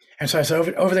 And so I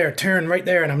said, over there, turn right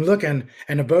there. And I'm looking,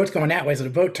 and the boat's going that way. So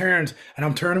the boat turns, and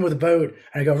I'm turning with the boat.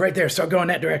 And I go, right there, start going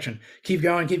that direction. Keep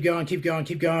going, keep going, keep going,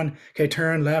 keep going. Okay,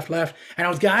 turn, left, left. And I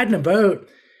was guiding the boat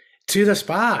to the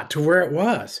spot, to where it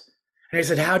was. And they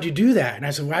said, how'd you do that? And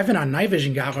I said, well, I've been on night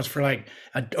vision goggles for like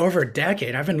over a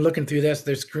decade. I've been looking through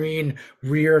this green,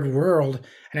 weird world.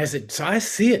 And I said, so I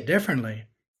see it differently.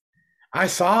 I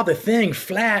saw the thing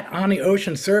flat on the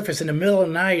ocean surface in the middle of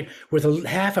the night with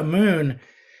half a moon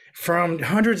from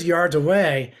hundreds of yards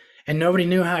away, and nobody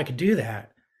knew how I could do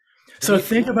that. So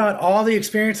think about all the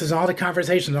experiences, all the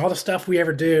conversations, all the stuff we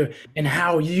ever do, and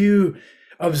how you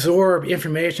absorb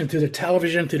information through the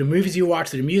television, through the movies you watch,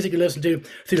 through the music you listen to,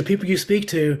 through the people you speak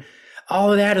to.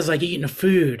 All of that is like eating a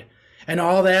food. And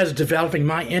all that is developing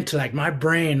my intellect, my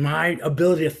brain, my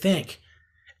ability to think.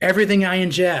 Everything I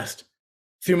ingest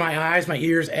through my eyes, my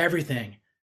ears, everything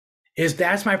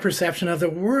that's my perception of the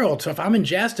world. So if I'm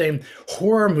ingesting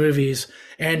horror movies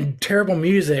and terrible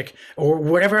music or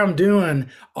whatever I'm doing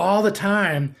all the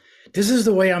time, this is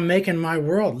the way I'm making my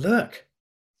world look.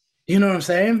 You know what I'm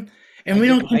saying? And we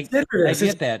don't consider this. I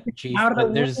get that, Chief.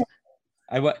 But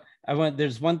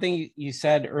there's one thing you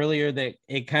said earlier that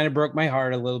it kind of broke my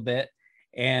heart a little bit,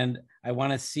 and I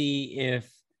want to see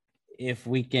if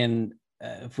we can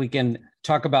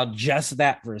talk about just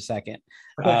that for a second.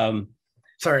 Okay.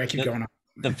 Sorry, I keep going on.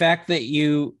 The fact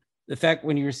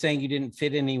when you were saying you didn't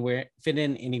fit in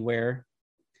anywhere,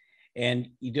 and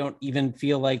you don't even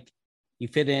feel like you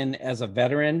fit in as a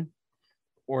veteran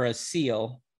or a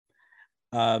SEAL.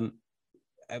 And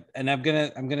I'm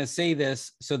gonna say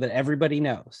this so that everybody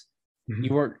knows.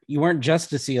 Mm-hmm. You weren't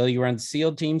just a SEAL, you were on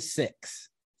SEAL Team 6.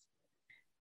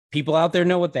 People out there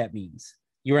know what that means.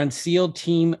 You're on SEAL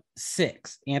Team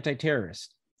 6,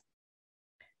 anti-terrorist.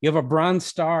 You have a Bronze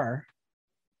Star.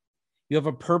 You have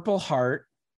a Purple Heart.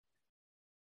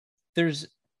 There's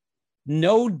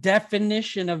no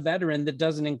definition of veteran that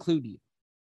doesn't include you.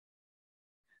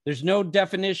 There's no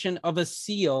definition of a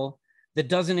SEAL that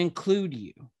doesn't include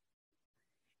you.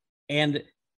 And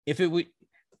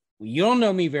you don't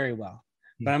know me very well,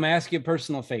 but I'm going to ask you a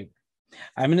personal favor.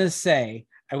 I'm going to say,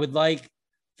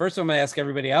 first I'm going to ask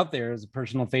everybody out there as a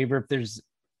personal favor, if there's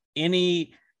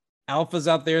any alphas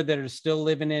out there that are still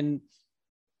living in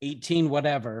 18,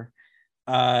 whatever,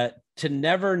 to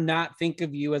never not think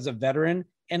of you as a veteran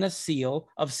and a SEAL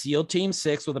of SEAL Team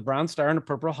 6 with a Bronze Star and a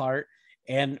Purple Heart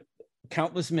and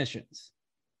countless missions.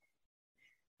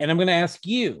 And I'm going to ask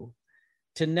you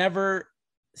to never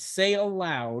say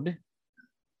aloud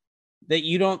that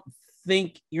you don't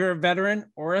think you're a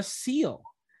veteran or a SEAL,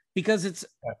 because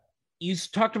you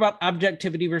talked about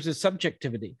objectivity versus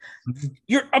subjectivity. Mm-hmm.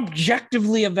 You're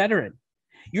objectively a veteran.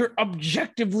 You're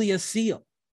objectively a SEAL.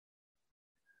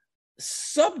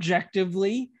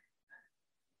 Subjectively,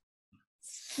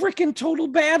 freaking total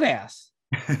badass,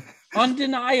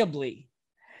 undeniably.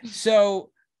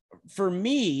 So for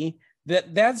me,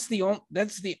 that's the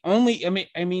only.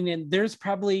 I mean, and there's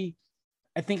probably,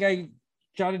 I think I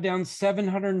jotted down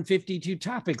 752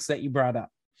 topics that you brought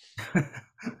up,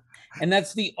 and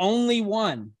that's the only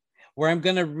one where I'm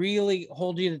going to really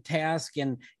hold you to task.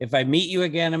 And if I meet you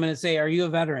again, I'm going to say, "Are you a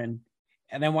veteran?"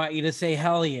 And I want you to say,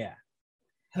 "Hell yeah."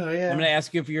 Oh yeah. I'm going to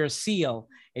ask you if you're a SEAL,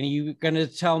 and you're going to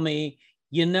tell me,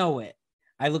 "You know it.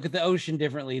 I look at the ocean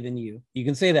differently than you." You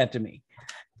can say that to me,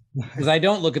 because I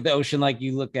don't look at the ocean like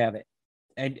you look at it.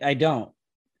 I don't.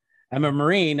 I'm a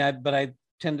Marine, but I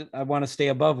want to stay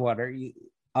above water.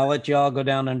 I'll let you all go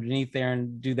down underneath there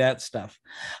and do that stuff.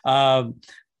 I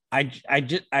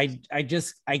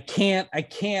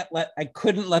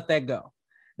couldn't let that go.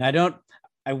 And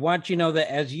I want you to know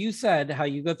that, as you said, how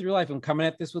you go through life, I'm coming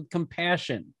at this with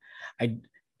compassion.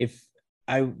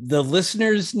 The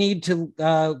listeners need to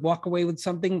walk away with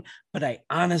something, but I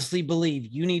honestly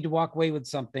believe you need to walk away with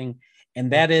something.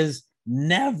 And that is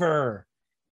never,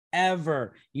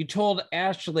 ever. You told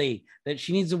Ashley that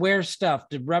she needs to wear stuff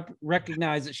to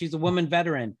recognize that she's a woman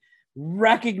veteran.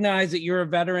 Recognize that you're a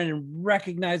veteran and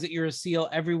recognize that you're a SEAL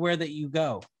everywhere that you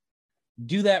go.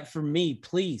 Do that for me,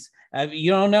 please.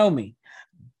 You don't know me,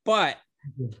 but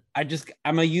I'm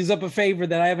going to use up a favor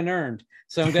that I haven't earned.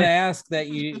 So I'm going to ask that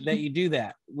you do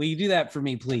that. Will you do that for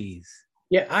me, please?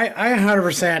 Yeah, I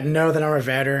 100% know that I'm a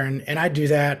veteran, and I do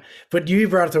that. But you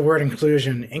brought up the word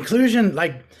inclusion. Inclusion,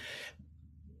 like,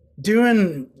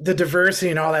 doing the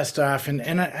diversity and all that stuff, and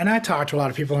I talk to a lot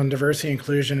of people in diversity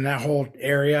inclusion in that whole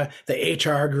area, the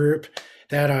HR group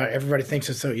that everybody thinks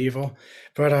is so evil,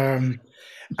 but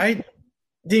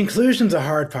the inclusion's a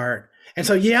hard part. And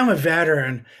so, yeah, I'm a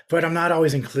veteran, but I'm not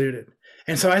always included.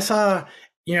 And so I saw,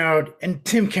 and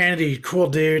Tim Kennedy, cool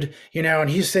dude, and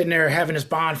he's sitting there having his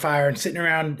bonfire and sitting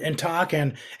around and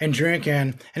talking and drinking.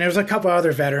 And there was a couple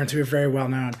other veterans who are very well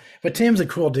known, but Tim's a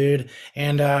cool dude,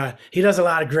 and he does a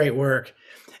lot of great work.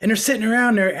 And they're sitting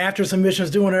around there after some missions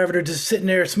doing whatever. They're just sitting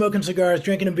there smoking cigars,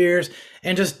 drinking beers,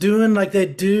 and just doing like they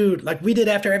do, like we did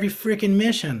after every freaking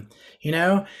mission,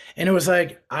 And it was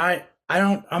like, I'm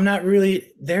not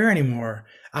really there anymore.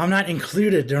 I'm not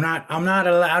included. I'm not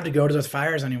allowed to go to those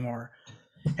fires anymore.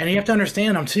 And you have to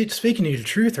understand, I'm speaking to you the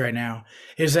truth right now,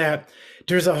 is that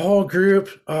there's a whole group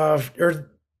of,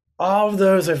 or all of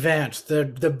those events,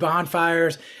 the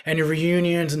bonfires and the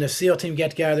reunions and the SEAL team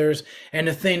get-togethers and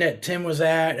the thing that Tim was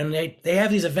at, and they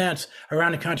have these events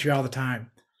around the country all the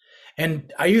time.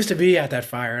 And I used to be at that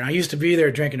fire, and I used to be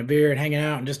there drinking a beer and hanging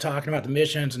out and just talking about the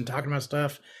missions and talking about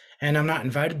stuff, and I'm not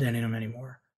invited to any of them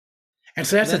anymore. And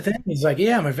so that's the thing. It's like,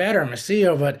 yeah, I'm a veteran, I'm a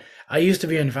SEAL, but I used to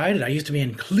be invited. I used to be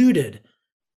included.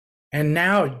 And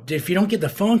now, if you don't get the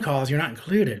phone calls, you're not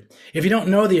included. If you don't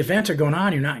know the events are going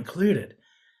on, you're not included.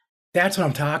 That's what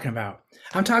I'm talking about.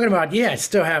 I'm talking about, yeah, I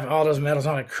still have all those medals,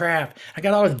 all that crap. I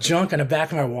got all the junk on the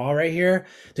back of my wall right here.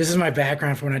 This is my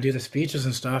background for when I do the speeches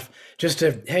and stuff. Just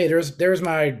to, hey, there's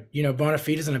my, bona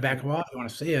fides in the back of the wall if you want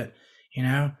to see it,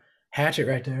 hatchet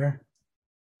right there.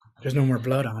 There's no more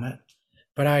blood on it.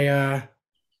 But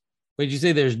Wait, you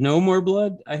say there's no more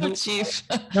blood? I hope. Chief.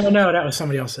 No, that was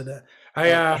somebody else said that.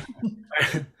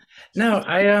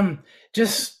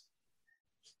 Just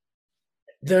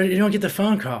you don't get the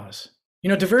phone calls.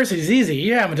 Diversity is easy.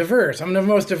 Yeah, I'm diverse. I'm the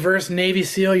most diverse Navy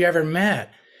SEAL you ever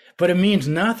met. But it means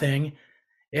nothing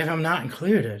if I'm not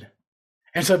included.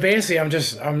 And so basically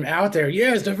I'm out there.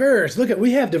 Yeah, it's diverse. Look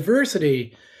we have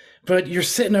diversity. But you're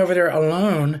sitting over there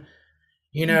alone.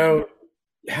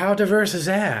 How diverse is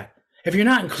that? If you're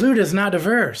not included, it's not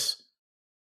diverse.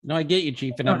 No, I get you,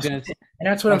 Chief. And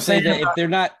that's what I'm saying. That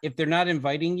if they're not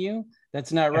inviting you,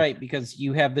 that's not right, because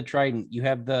you have the trident, you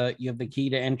have the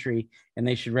key to entry, and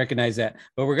they should recognize that.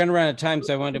 But we're going to run out of time,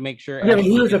 so I wanted to make sure. Yeah,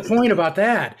 here's the point about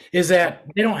that is that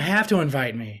they don't have to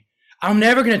invite me. I'm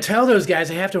never going to tell those guys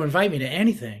they have to invite me to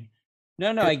anything.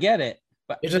 No, I get it,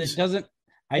 but it doesn't.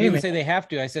 I didn't say they have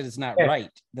to. I said it's not right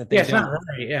that they. Yeah, it's not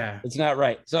right. Yeah, it's not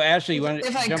right. So Ashley, you want to?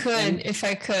 If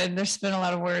I could, there's been a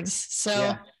lot of words. So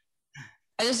yeah.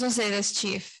 I just want to say this,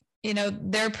 Chief.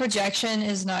 Their projection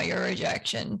is not your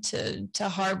rejection to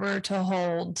harbor, to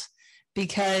hold,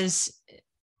 because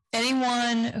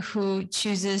anyone who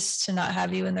chooses to not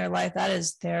have you in their life, that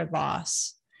is their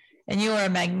loss. And you are a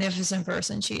magnificent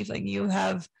person, Chief. Like, you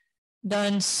have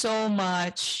done so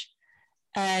much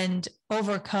and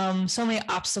overcome so many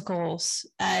obstacles,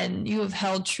 and you have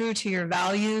held true to your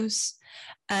values,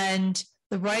 and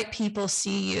the right people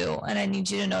see you. And I need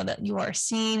you to know that you are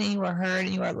seen and you are heard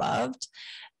and you are loved.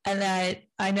 And that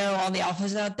I know all the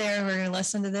alphas out there who are going to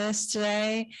listen to this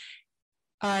today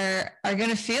are going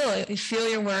to feel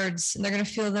your words, and they're going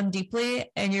to feel them deeply,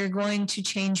 and you're going to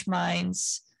change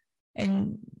minds,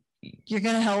 and you're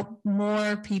going to help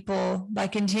more people by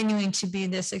continuing to be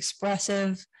this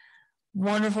expressive,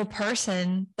 wonderful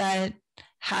person that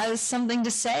has something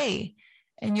to say,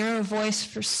 and you're a voice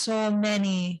for so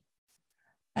many.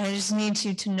 I just need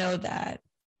you to know that.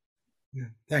 Yeah,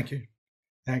 thank you.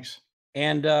 Thanks.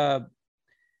 And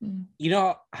you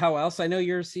know how else I know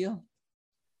you're a SEAL?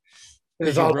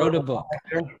 You wrote a book.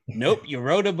 Nope, you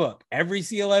wrote a book. Every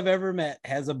SEAL I've ever met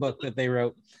has a book that they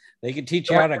wrote. They could teach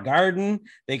you how to garden.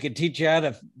 They could teach you how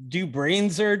to do brain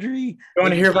surgery. You want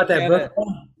to hear about that book?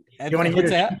 You want to hear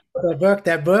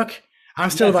that book? I'm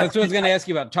still. That's what I was going to ask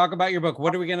you about. Talk about your book.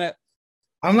 What are we going to?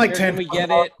 I'm like 10. Can we get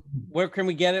it? Where can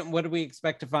we get it? And what do we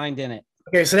expect to find in it?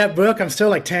 Okay, so that book, I'm still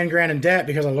like 10 grand in debt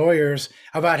because of lawyers.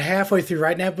 About halfway through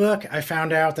writing that book, I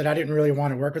found out that I didn't really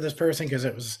want to work with this person because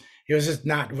it was just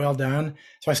not well done.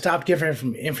 So I stopped giving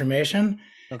him information.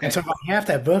 Okay. And so about half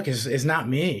that book is not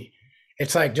me.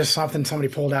 It's like just something somebody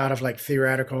pulled out of like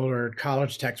theoretical or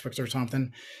college textbooks or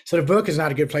something. So the book is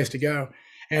not a good place to go.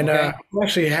 And I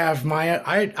actually have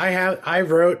I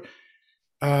wrote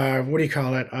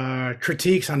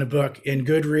critiques on the book in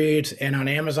Goodreads and on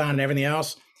Amazon and everything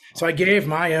else. So I gave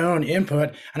my own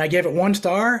input, and I gave it 1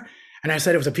 star, and I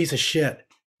said it was a piece of shit.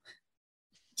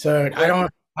 So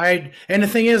and the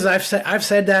thing is, I've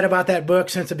said that about that book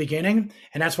since the beginning,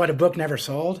 and that's why the book never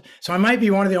sold. So I might be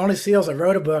one of the only SEALs that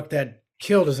wrote a book that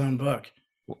killed his own book.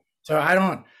 So I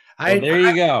There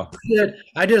you go.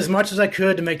 I did as much as I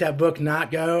could to make that book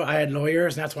not go. I had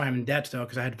lawyers, and that's why I'm in debt still,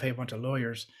 because I had to pay a bunch of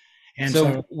lawyers. And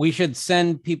so we should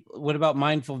send people. What about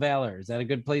Mindful Valor? Is that a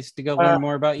good place to go learn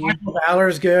more about you? Mindful Valor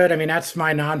is good. I mean, that's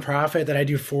my nonprofit that I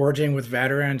do foraging with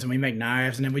veterans, and we make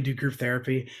knives, and then we do group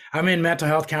therapy. I'm in mental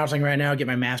health counseling right now, get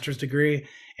my master's degree,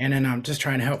 and then I'm just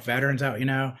trying to help veterans out,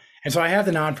 And so I have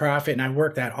the nonprofit, and I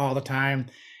work that all the time.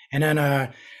 And then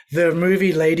the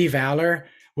movie Lady Valor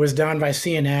was done by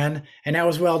CNN, and that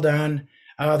was well done.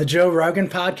 The Joe Rogan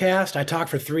podcast, I talked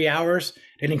for 3 hours.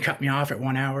 They didn't cut me off at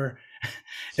 1 hour.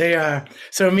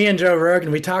 So me and Joe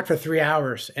Rogan, we talked for 3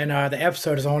 hours, and the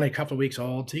episode is only a couple of weeks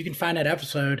old. So you can find that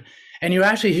episode, and you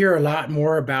actually hear a lot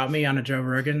more about me on the Joe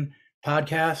Rogan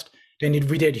podcast than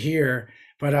we did here.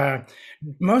 But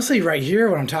mostly right here,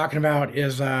 what I'm talking about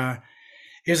is the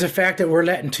fact that we're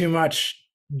letting too much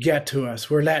get to us.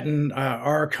 We're letting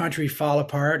our country fall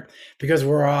apart because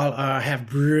we're all have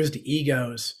bruised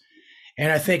egos.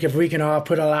 And I think if we can all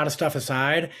put a lot of stuff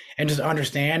aside and just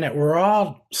understand that we're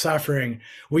all suffering,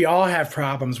 we all have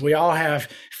problems, we all have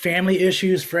family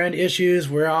issues, friend issues,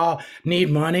 we all need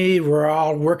money, we're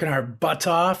all working our butts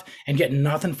off and getting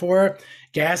nothing for it.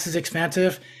 Gas is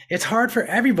expensive. It's hard for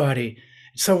everybody.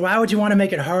 So why would you want to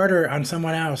make it harder on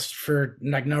someone else for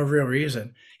like no real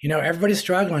reason? Everybody's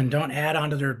struggling. Don't add on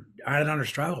to their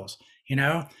struggles.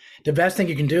 The best thing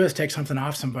you can do is take something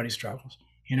off somebody's struggles.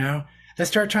 Let's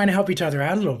start trying to help each other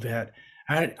out a little bit.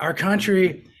 Our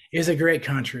country is a great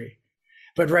country,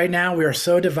 but right now we are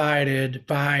so divided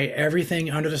by everything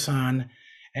under the sun,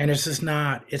 and it's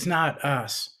not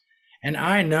us. And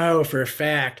I know for a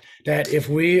fact that if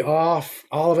we all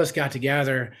of us got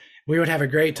together, we would have a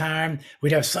great time.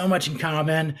 We'd have so much in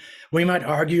common. We might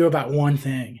argue about one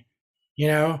thing.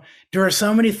 There are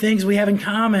so many things we have in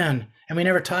common, and we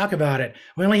never talk about it.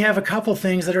 We only have a couple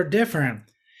things that are different.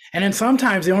 And then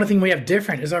sometimes the only thing we have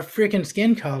different is our freaking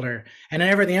skin color. And then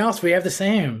everything else we have the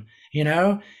same.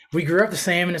 We grew up the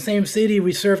same in the same city.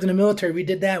 We served in the military. We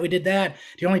did that.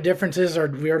 The only differences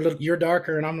are you're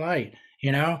darker and I'm light.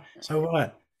 So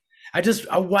what?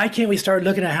 Why can't we start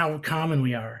looking at how common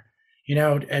we are?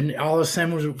 And all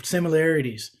the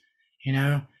similarities.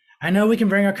 I know we can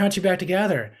bring our country back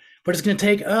together, but it's going to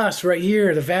take us right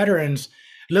here, the veterans,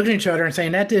 looking at each other and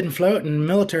saying that didn't float in the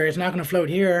military. It's not going to float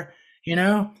here.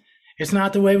 It's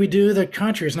not the way we do the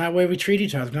country. It's not the way we treat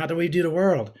each other. It's not the way we do the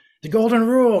world. The golden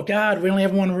rule, God, we only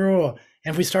have one rule.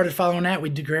 And if we started following that,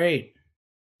 we'd do great.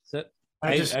 So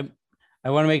I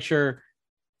want to make sure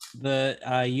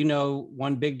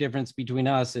one big difference between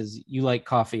us is you like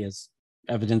coffee, as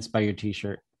evidenced by your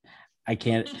t-shirt. I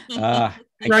can't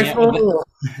with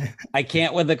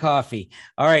the coffee.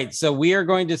 All right. So we are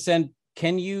going to send,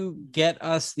 can you get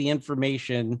us the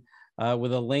information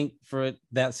with a link for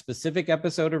that specific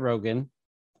episode of Rogan?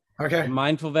 Okay.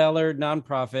 Mindful Valor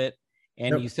nonprofit.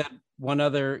 And Yep. you said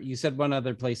one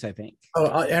other place, I think.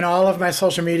 Oh, and all of my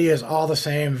social media is all the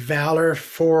same. Valor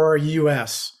for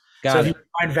US. Got so it. if you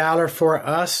find Valor for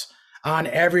Us on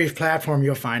every platform,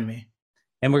 you'll find me.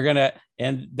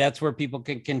 And that's where people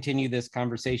can continue this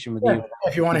conversation with you.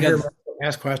 If you want to hear,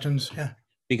 ask questions. Yeah.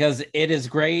 Because it is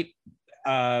great,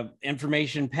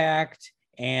 information packed,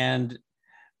 and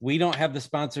we don't have the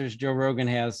sponsors Joe Rogan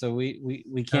has, so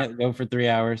we can't go for 3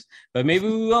 hours, but maybe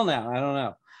we will now. I don't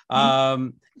know.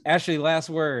 Ashley, last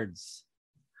words.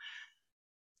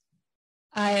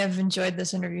 I have enjoyed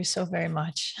this interview so very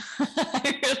much.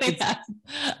 I really have.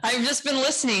 I've just been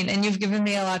listening, and you've given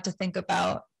me a lot to think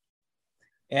about.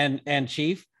 And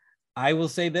Chief, I will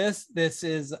say this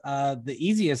is the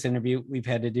easiest interview we've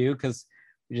had to do, because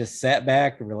we just sat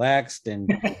back and relaxed and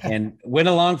went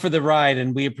along for the ride,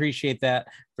 and we appreciate that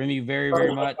from you very,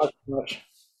 very much.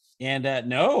 And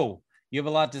no, you have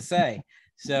a lot to say.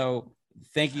 So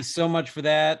thank you so much for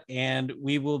that. And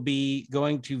we will be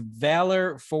going to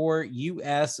Valor for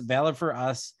US, Valor for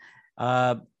Us,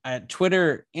 at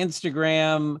Twitter,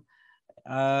 Instagram.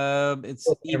 It's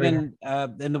even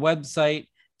in the website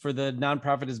for the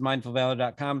nonprofit is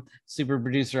mindfulvalor.com. Super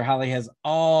producer Holly has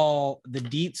all the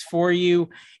deets for you.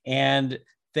 And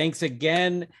thanks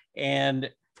again.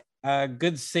 And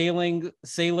good sailing,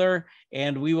 sailor.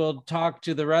 And we will talk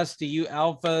to the rest of you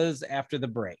alphas after the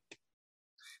break.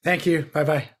 Thank you.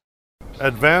 Bye-bye.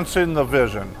 Advancing the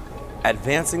vision.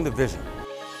 Advancing the vision.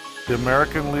 The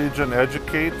American Legion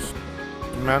educates,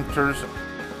 mentors,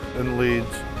 and leads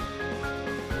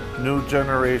new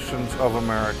generations of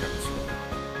Americans.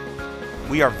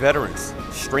 We are veterans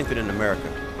strengthening America.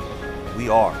 We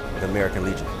are the American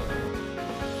Legion.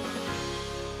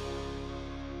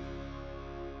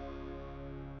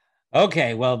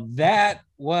 Okay, well, that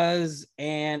was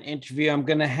an interview. I'm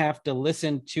going to have to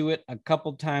listen to it a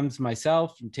couple times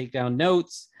myself and take down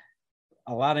notes.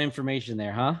 A lot of information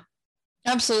there, huh?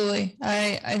 Absolutely.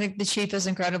 I think the chief is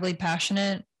incredibly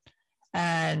passionate,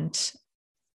 and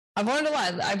I've learned a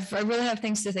lot. I really have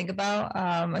things to think about.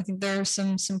 I think there are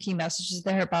some key messages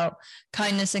there about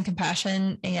kindness and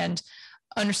compassion, and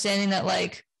understanding that,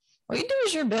 like, what you do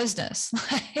is your business.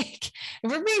 Like, if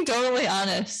we're being totally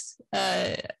honest,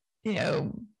 there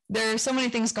are so many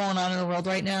things going on in the world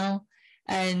right now,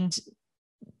 and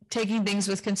taking things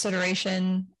with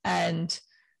consideration and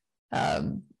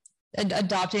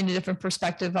adopting a different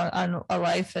perspective on a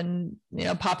life, and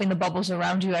popping the bubbles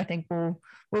around you, I think will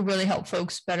really help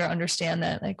folks better understand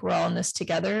that, like, we're all in this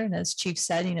together. And as Chief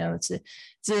said, it's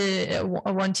a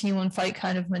one team, one fight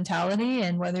kind of mentality.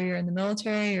 And whether you're in the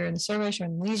military or in the service or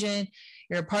in the Legion,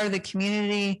 you're a part of the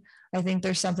community. I think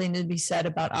there's something to be said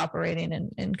about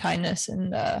operating in kindness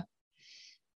and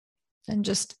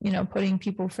just putting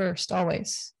people first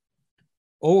always.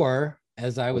 Or,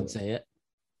 as I would say it,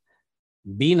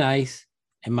 be nice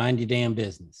and mind your damn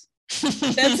business.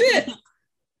 That's it.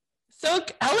 So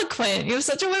eloquent. You have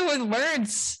such a way with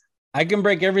words. I can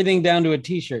break everything down to a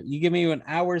t-shirt. You give me an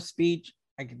hour speech,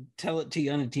 I can tell it to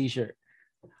you on a t-shirt.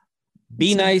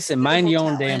 Be nice and mind your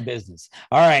own damn business.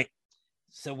 All right.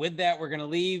 So with that, we're going to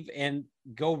leave and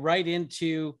go right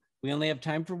into, we only have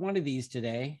time for one of these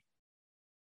today.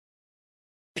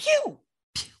 Pew!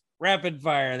 Rapid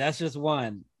fire. That's just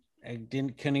one.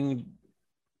 Couldn't even.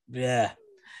 Yeah.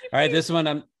 All right. This one,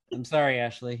 I'm sorry,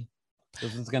 Ashley.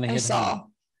 This one's going to hit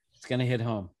home. It's going to hit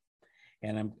home.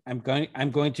 And I'm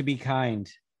going to be kind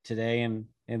today and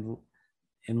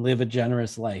live a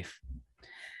generous life.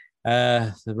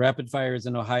 The rapid fire is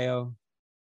in Ohio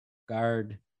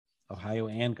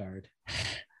and Guard.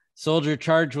 Soldier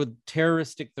charged with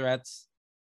terroristic threats,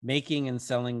 making and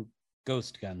selling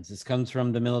ghost guns. This comes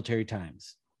from the Military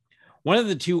Times. One of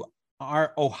the two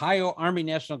Ohio Army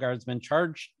National Guardsmen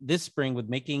charged this spring with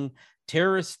making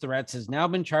terrorist threats has now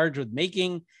been charged with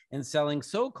making and selling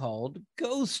so-called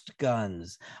ghost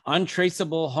guns,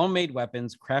 untraceable homemade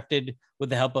weapons crafted with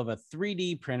the help of a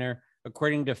 3D printer,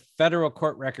 according to federal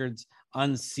court records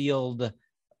unsealed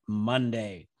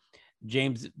Monday.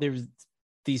 James, there's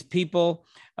these people,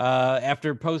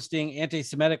 after posting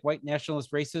anti-Semitic, white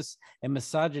nationalist, racist, and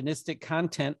misogynistic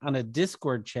content on a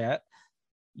Discord chat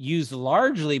used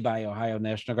largely by Ohio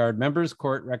National Guard members,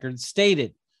 court records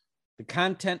stated. The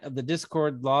content of the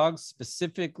Discord logs,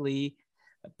 specifically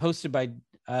posted by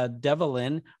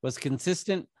Devlin, was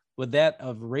consistent with that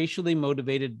of racially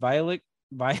motivated violent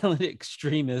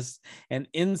extremists and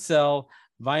incel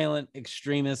violent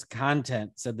extremist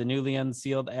content, said the newly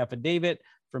unsealed affidavit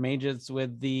from agents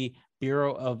with the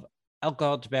Bureau of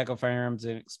Alcohol, Tobacco, Firearms,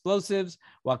 and Explosives.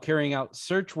 While carrying out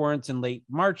search warrants in late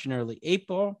March and early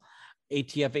April,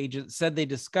 ATF agents said they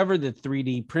discovered the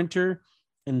 3D printer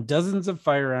and dozens of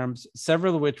firearms,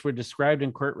 several of which were described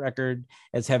in court record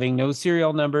as having no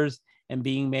serial numbers and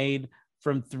being made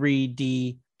from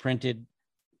 3D printed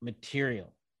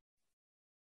material.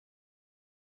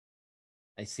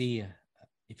 I see.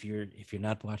 If you're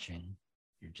not watching,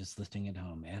 you're just listening at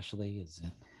home. Ashley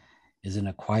is in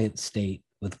a quiet state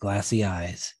with glassy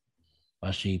eyes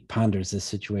while she ponders this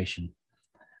situation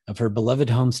of her beloved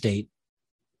home state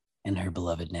and her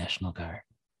beloved National Guard.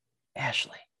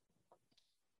 Ashley,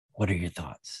 what are your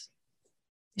thoughts?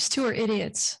 These two are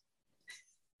idiots.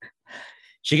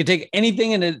 She could take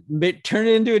anything and turn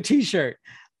it into a t-shirt.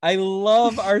 I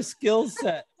love our skill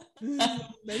set.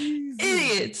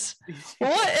 Idiots.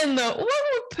 What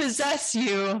would possess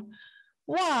you?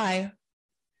 Why?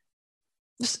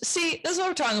 See, this is what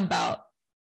we're talking about.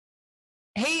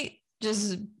 Hate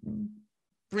just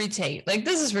breeds hate. Like,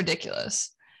 this is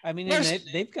ridiculous. I mean,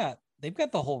 they've got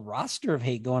the whole roster of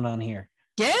hate going on here.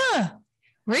 Yeah.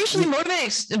 Racially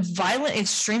motivated violent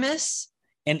extremists.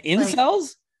 And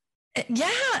incels? Yeah.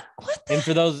 What the? And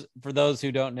for those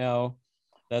who don't know,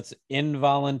 that's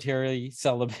involuntary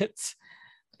celibates.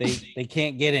 They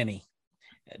can't get any,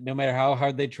 no matter how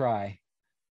hard they try.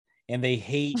 And they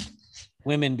hate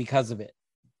women because of it.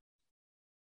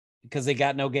 Because they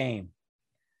got no game.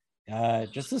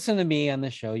 Just listen to me on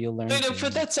the show. You'll learn. They don't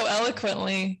put that so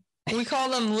eloquently. We call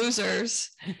them losers.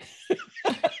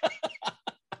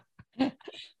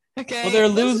 Okay. Well, they're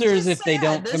losers if they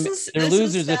don't. They're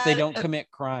losers if they don't commit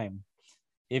crime.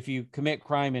 If you commit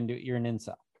crime and you're an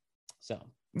incel. So.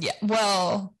 Yeah.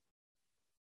 Well,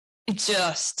 it's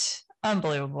just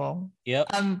unbelievable. Yep.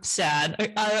 I'm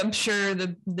sad. I'm sure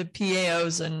the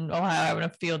PAOs in Ohio are having a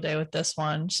field day with this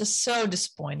one. It's just so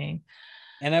disappointing.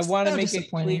 And I want to make it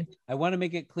clear. I want to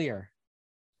make it clear.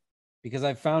 because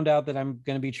I found out that I'm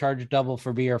going to be charged double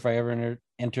for beer if I ever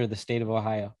enter the state of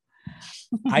Ohio.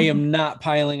 I am not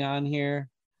piling on here.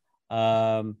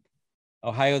 Ohio,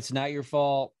 it's not your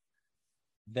fault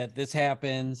that this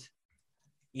happens.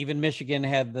 Even Michigan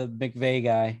had the McVay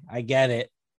guy. I get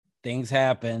it. Things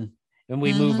happen and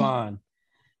we move on.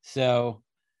 So,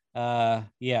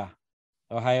 yeah,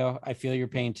 Ohio, I feel your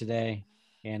pain today.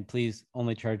 And please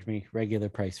only charge me regular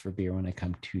price for beer when I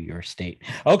come to your state.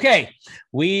 Okay,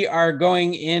 we are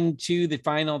going into the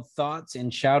final thoughts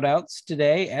and shout outs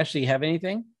today. Ashley, you have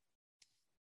anything?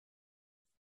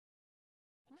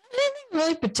 Anything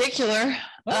really particular.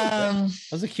 That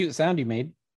was a cute sound you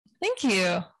made. Thank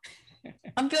you.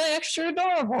 I'm feeling extra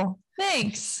adorable.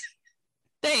 Thanks.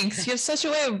 You have such a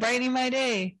way of brightening my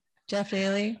day, Jeff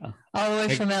Daly, all the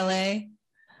way from LA.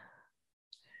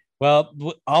 Well,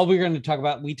 all we're going to talk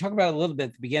about, we talked about it a little bit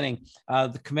at the beginning.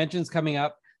 The convention's coming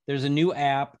up. There's a new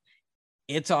app.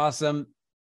 It's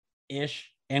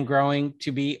awesome-ish and growing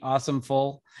to be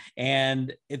awesome-full.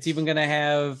 And it's even going to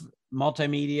have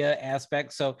multimedia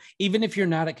aspects. So even if you're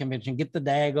not at convention, get the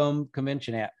daggum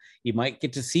convention app. You might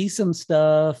get to see some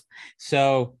stuff.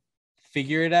 So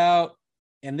figure it out.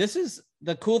 And this is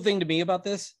the cool thing to me about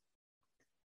this.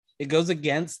 It goes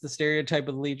against the stereotype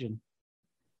of the Legion.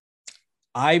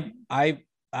 I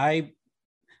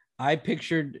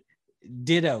pictured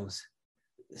dittos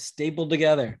stapled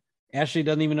together. Ashley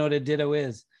doesn't even know what a ditto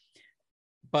is,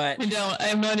 but I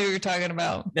have no idea what you're talking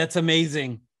about. That's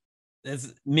amazing.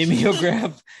 That's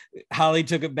mimeograph. Holly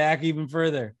took it back even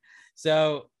further.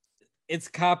 So it's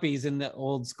copies in the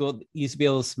old school. You used to be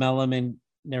able to smell them, and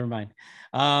never mind.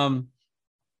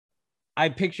 I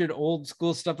pictured old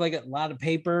school stuff like a lot of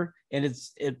paper, and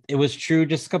it was true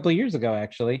just a couple of years ago,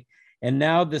 actually. And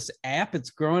now this app, it's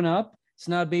growing up. It's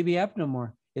not a baby app no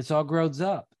more. It's all grows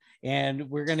up, and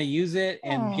we're gonna use it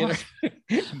and get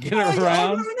it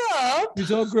around.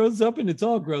 It all grows up, and it's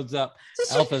all grows up.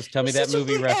 Alphas, tell me that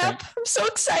movie reference. I'm so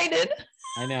excited.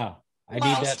 I know. I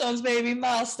Milestones, need that. Baby,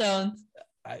 milestones.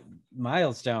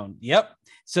 Milestone. Yep.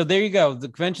 So there you go. The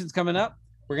convention's coming up.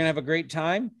 We're gonna have a great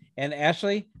time. And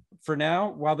Ashley, for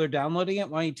now, while they're downloading it,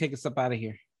 why don't you take us up out of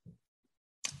here?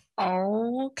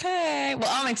 Okay. Well,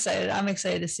 I'm excited. I'm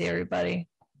excited to see everybody.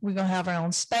 We're going to have our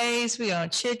own space. We're going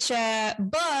to chit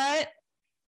chat, but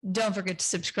don't forget to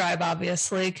subscribe,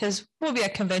 obviously, because we'll be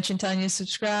at convention telling you to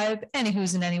subscribe.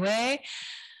 Anywho's in any way.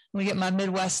 Let me get my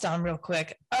Midwest on real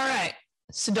quick. All right.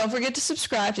 So don't forget to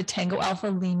subscribe to Tango Alpha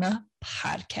Lima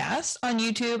podcast on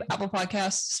YouTube, Apple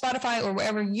Podcasts, Spotify, or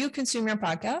wherever you consume your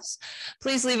podcasts.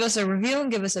 Please leave us a review and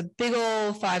give us a big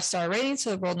old 5-star rating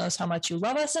so the world knows how much you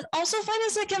love us. And also find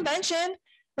us at convention.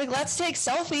 Like, let's take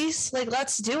selfies. Like,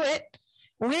 let's do it.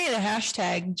 We need a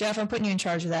hashtag. Jeff, I'm putting you in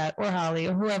charge of that, or Holly,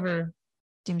 or whoever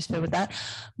deems fit with that.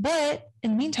 But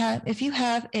in the meantime, if you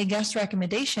have a guest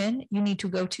recommendation, you need to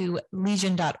go to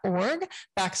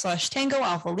legion.org/Tango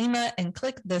Alpha Lima and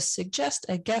click the suggest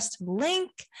a guest link,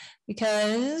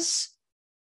 because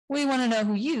we want to know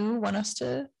who you want us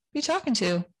to be talking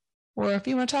to, or if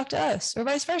you want to talk to us, or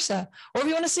vice versa, or if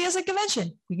you want to see us at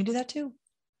convention, we can do that too.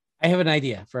 I have an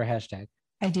idea for a hashtag.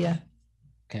 Okay.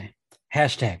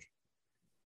 Hashtag.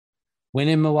 When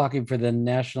in Milwaukee for the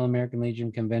National American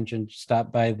Legion Convention,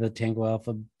 stop by the Tango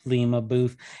Alpha Lima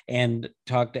booth and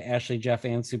talk to Ashley, Jeff,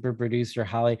 and super producer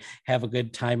Holly. Have a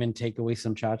good time and take away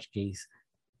some tchotchkes.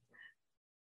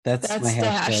 That's my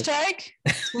hashtag. The hashtag?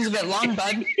 It was a bit long,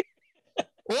 bud.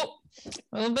 Whoop,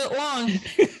 a little bit long.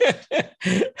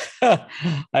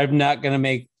 I'm not going to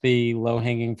make the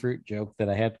low-hanging fruit joke that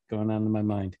I had going on in my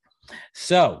mind.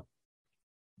 So,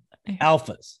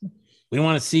 Alphas, we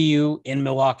want to see you in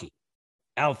Milwaukee.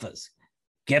 Alphas,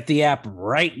 get the app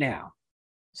right now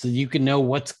so you can know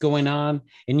what's going on,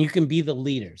 and you can be the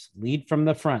leaders. Lead from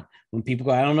the front. When people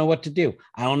go, I don't know what to do.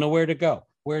 I don't know where to go.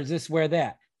 Where's this, where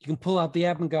that? You can pull out the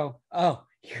app and go, oh,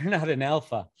 you're not an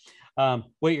alpha.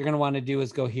 What you're going to want to do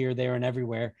is go here, there, and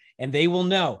everywhere, and they will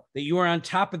know that you are on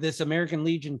top of this American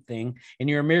Legion thing, and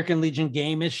your American Legion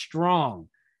game is strong.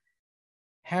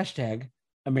 Hashtag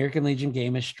American Legion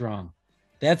game is strong.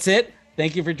 That's it.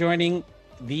 Thank you for joining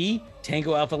the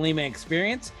Tango Alpha Lima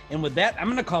experience. And with that, I'm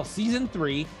going to call season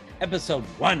 3, episode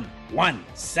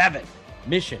 117,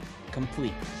 mission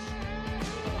complete.